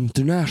 you're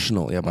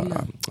international. Jag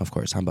bara, of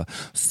course. Han bara,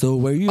 so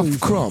where are you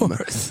from?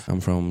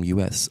 I'm from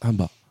US. Han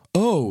bara,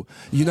 oh,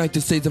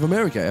 United States of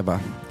America. Jag bara,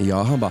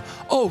 ja. Han bara,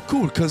 oh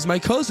cool, cause my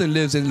cousin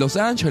lives in Los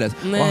Angeles.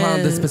 Nej. Och han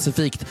hade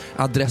specifikt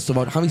adress och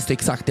var, han visste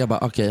exakt. Jag bara,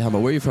 okej. Han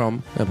bara, where are you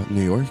from? Jag bara,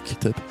 New York,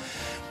 typ.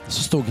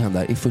 Så stod han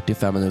där i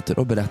 45 minuter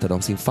och berättade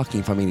om sin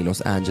fucking familj i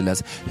Los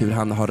Angeles. Hur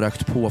han har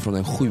rökt på från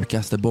den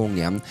sjukaste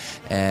bången.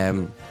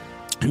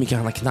 Hur mycket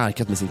han har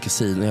knarkat med sin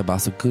kusin. Och jag bara,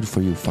 så good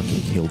for you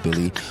fucking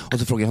hillbilly. Och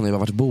så frågade jag honom,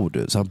 vart bor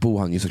du? Så bor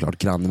han ju såklart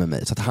granne med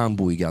mig. Så att han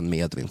bor ju grann med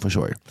Edvin, for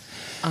sure.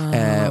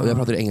 Och jag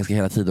pratade engelska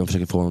hela tiden och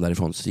försökte få honom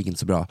därifrån. Så det gick inte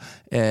så bra.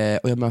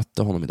 Och jag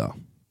mötte honom idag.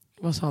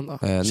 Vad sa han då?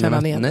 Känner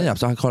han igen? Nej,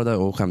 så han kollade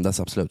och skämdes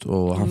absolut.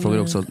 Och han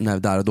frågade också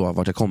där och då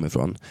vart jag kom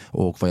ifrån.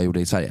 Och vad jag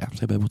gjorde i Sverige. Så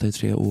jag började bota i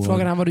 3 år.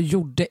 Frågade han vad du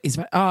gjorde i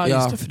Sverige?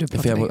 Just det, för du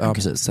pratade ja, okay.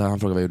 Precis. Så han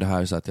frågade vad jag gjorde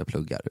här. Så att jag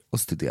pluggar och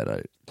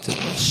studerar typ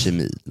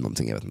kemi,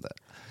 någonting, jag vet inte.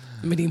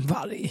 Med din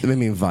varg? Med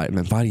min varg.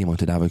 Men vargen var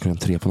inte där, var klockan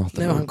 3 på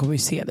natten. Nej, han kommer ju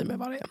se dig med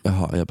vargen.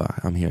 Jaha, jag bara,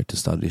 I'm here to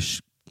study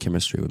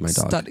chemistry with my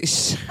dog.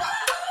 Studies.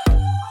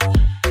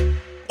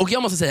 Och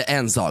jag måste säga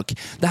en sak.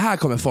 Det här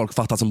kommer folk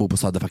fatta som bor på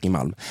Söder fucking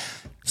Malm.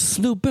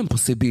 Snubben på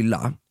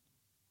Sibylla,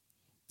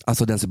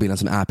 alltså den Sibyllan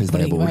som är precis där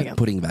jag bor,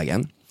 på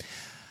Ringvägen.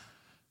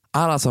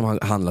 Alla som har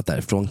handlat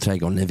där från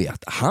trädgården, ni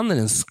vet, han är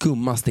den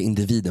skummaste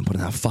individen på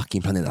den här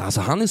fucking planeten.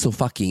 Alltså han är så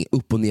fucking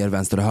upp och ner,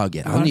 vänster och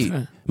höger.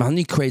 Han är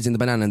ju crazy in the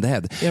banana in the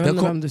head. Jag vet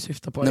inte vem du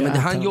syftar på. Nej, men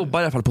han jobbar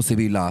i alla fall på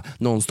Sibylla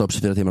nonstop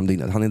 24 timmar om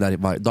dygnet. Han är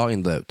där dag in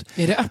och dag ut.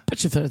 Är det öppet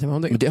 24 timmar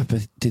om dygnet? Det är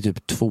öppet till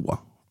typ 2.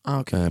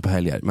 På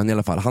helger. Men i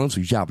alla fall, han är så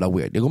jävla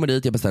weird. Jag kommer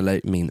dit, jag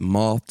beställer min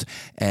mat,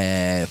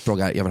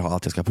 frågar, jag vill ha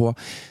allt jag ska på.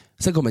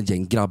 Sen kommer ett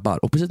gäng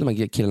grabbar. Och precis när de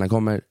här killarna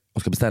kommer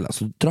och ska beställa,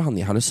 så drar han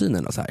ner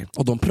hallucinerna så här.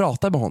 Och de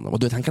pratar med honom. Och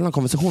du vet, han kan ha en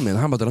konversation med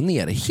honom. Han bara drar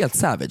ner det, helt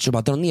savage. Och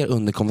bara drar ner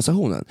under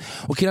konversationen.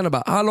 Och killarna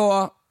bara,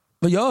 hallå,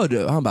 vad gör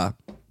du? Och han bara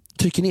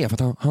trycker ner för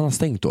att han har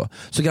stängt då.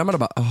 Så grabbarna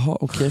bara, jaha,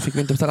 okej, fick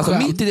vi inte beställa. Så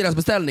mitt i deras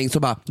beställning så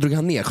bara drog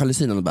han ner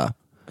hallucinen och bara,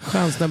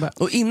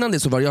 och innan det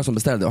så var det jag som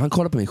beställde. Och han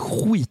kollade på mig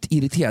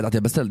skitirriterad att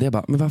jag beställde. Jag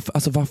bara, men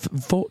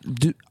varför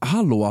du,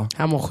 hallå?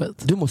 Han mår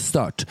skit. Du mår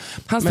stört.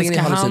 Han men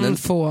ska han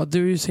få,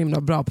 du är ju så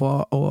himla bra på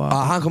och...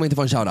 han kommer inte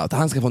få en shoutout.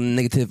 Han ska få en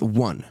negative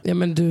 1. Ja,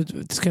 men du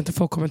ska inte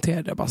få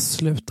kommentera det. Bara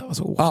sluta vara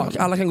så otrevlig.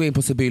 Alla kan gå in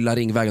på Sibylla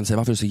Ringvägen och säga,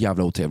 varför är du så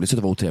jävla otrevlig?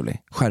 Sluta vara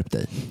otrevlig. Skärp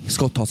dig.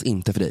 Skott tas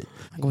inte för dig.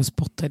 Han kommer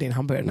spotta i din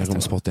hamburgare nästa gång.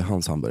 Han kommer spotta i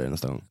hans hamburgare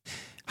nästa gång.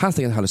 Han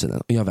stänger hallucinen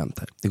och jag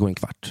väntar. Det går en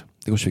kvart.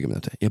 Det går 20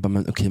 minuter. Jag bara,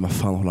 men okej, vad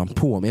fan håller han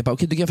på med? Jag bara,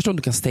 okej, jag förstår att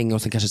du kan stänga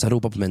och sen kanske så här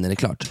ropa på mig när det är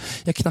klart.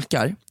 Jag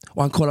knackar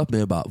och han kollar på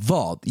mig och bara,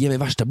 vad? Ge mig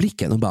värsta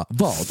blicken och bara,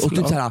 vad? Och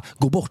typ så här,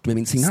 gå bort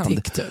med sin hand.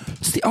 Stick typ.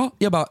 Ja,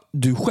 jag bara,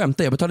 du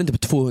skämtar. Jag betalade inte på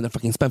 200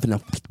 fucking spänn för den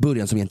här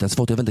burgaren som jag inte ens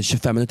fått. Jag väntade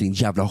 25 minuter, din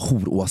jävla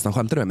horåsna.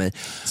 Skämtar du med mig?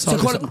 Så jag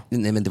kollade,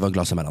 nej, men det var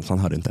glas emellan så han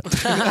hörde inte.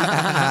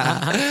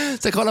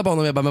 Så jag kollade på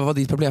honom och jag bara, men vad är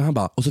ditt problem? Han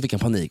bara, och så fick han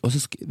panik. Och så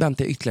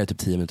väntade jag ytterligare typ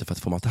 10 minuter för att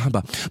få mat. Han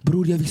bara,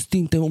 bror, jag visste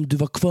inte om du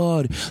var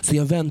kvar. Så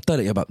jag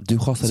väntade. Jag bara, du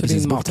chasade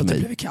precis bort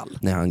mig.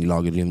 Nej, han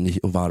lagade ju ny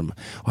och varm.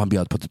 Och han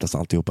bjöd på typ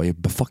nästan alltihopa.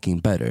 You're fucking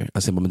better.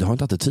 Alltså, jag bara, men du har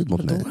inte attityd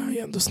mot mig. Då är han ju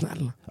ändå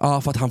snäll.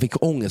 Ja, för att han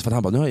fick ångest. För att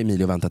han bara, nu har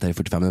Emilio väntat här i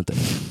 45 minuter.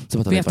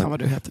 Så vet han vad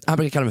du heter? Han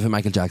brukar kalla mig för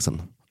Michael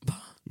Jackson.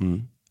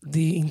 Mm. Det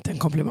är inte en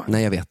komplimang.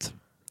 Nej, jag vet.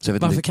 Så jag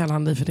vet varför inte. kallar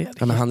han dig för det?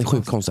 Ja, men han är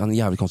sjukt konstig. Han är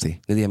jävligt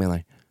konstig. Det är det jag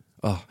menar.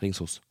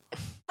 Ringsos.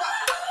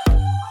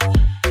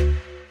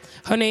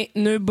 Hörrni,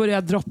 nu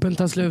börjar droppen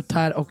ta slut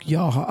här och jag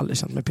har aldrig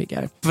känt mig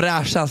piggare.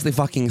 Fräschast i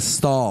fucking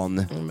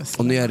stan.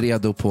 Och nu är jag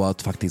redo på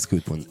att faktiskt gå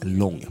ut på en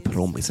lång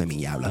promis med min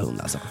jävla hund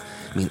alltså.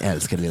 Min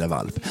älskade lilla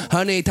valp.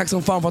 Hörni, tack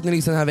så fan för att ni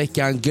lyssnade den här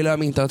veckan.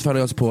 Glöm inte att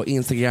följa oss på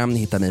Instagram. Ni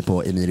hittar mig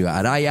på Emilio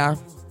Araya.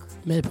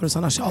 Mig på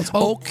Rosanna Charles.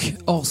 Och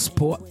oss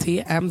på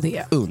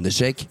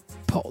TMD_podd.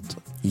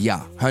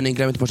 Ja, hörni,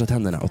 glöm inte att borsta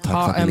tänderna. Och tack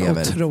för att ni lever.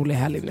 Ha en otrolig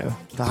helg nu.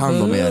 Ta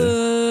hand om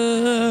er.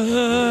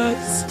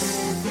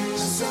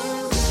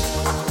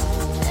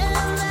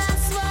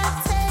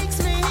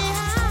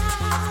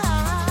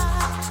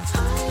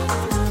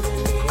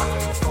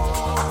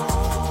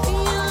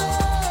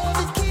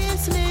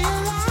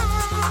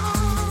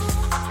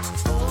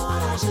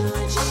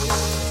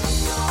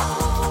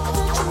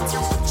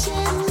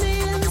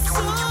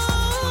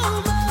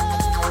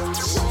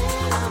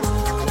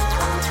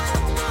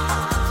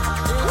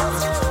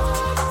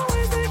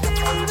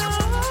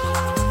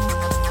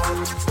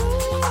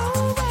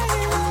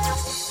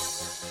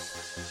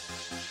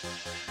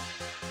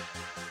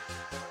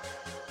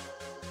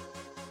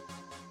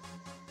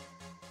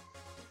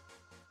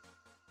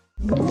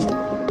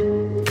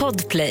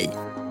 Podplay.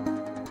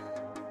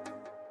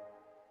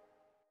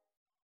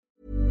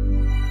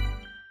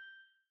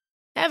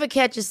 Ever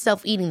catch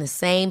yourself eating the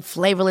same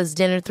flavorless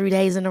dinner 3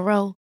 days in a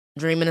row?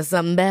 Dreaming of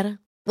something better?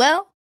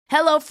 Well,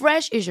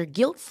 HelloFresh is your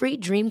guilt-free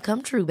dream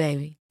come true,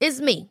 baby.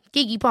 It's me,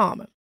 Keke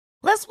Palmer.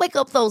 Let's wake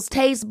up those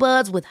taste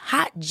buds with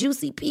hot,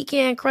 juicy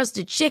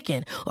pecan-crusted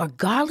chicken or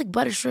garlic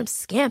butter shrimp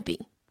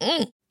scampi.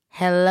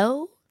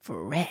 Hello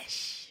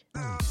Fresh.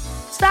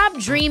 Stop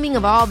dreaming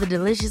of all the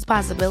delicious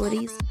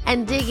possibilities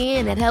and dig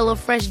in at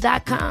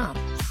HelloFresh.com.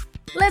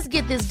 Let's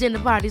get this dinner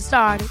party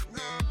started.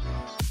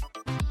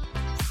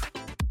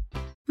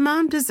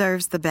 Mom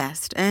deserves the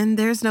best, and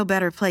there's no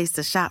better place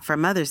to shop for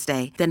Mother's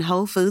Day than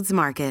Whole Foods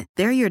Market.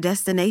 They're your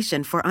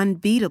destination for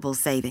unbeatable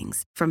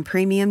savings, from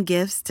premium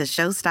gifts to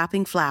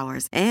show-stopping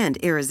flowers and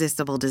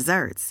irresistible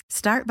desserts.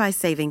 Start by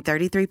saving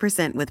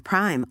 33% with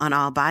Prime on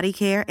all body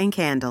care and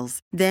candles.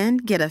 Then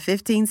get a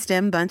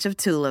 15-stem bunch of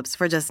tulips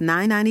for just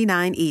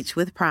 $9.99 each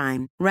with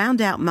Prime.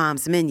 Round out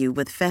Mom's menu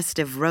with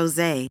festive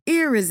rosé,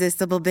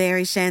 irresistible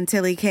berry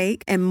chantilly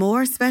cake, and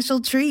more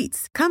special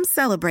treats. Come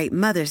celebrate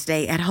Mother's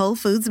Day at Whole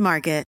Foods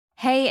Market.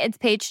 Hey, it's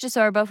Paige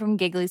DeSorbo from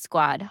Giggly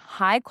Squad.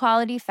 High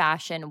quality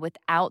fashion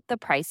without the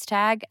price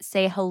tag.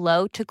 Say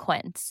hello to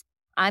Quince.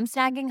 I'm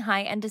snagging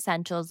high-end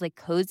essentials like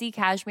cozy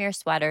cashmere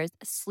sweaters,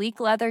 sleek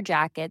leather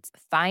jackets,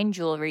 fine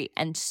jewelry,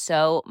 and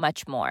so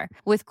much more.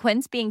 With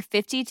Quince being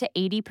 50 to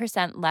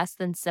 80% less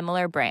than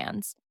similar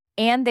brands.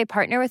 And they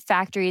partner with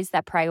factories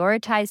that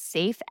prioritize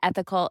safe,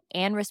 ethical,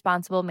 and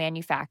responsible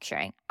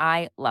manufacturing.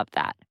 I love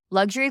that.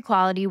 Luxury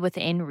quality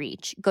within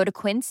reach. Go to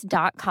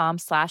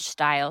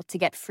quince.com/style to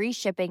get free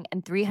shipping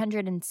and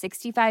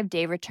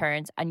 365-day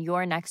returns on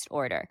your next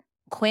order.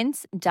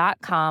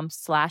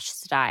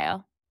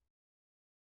 Quince.com/style.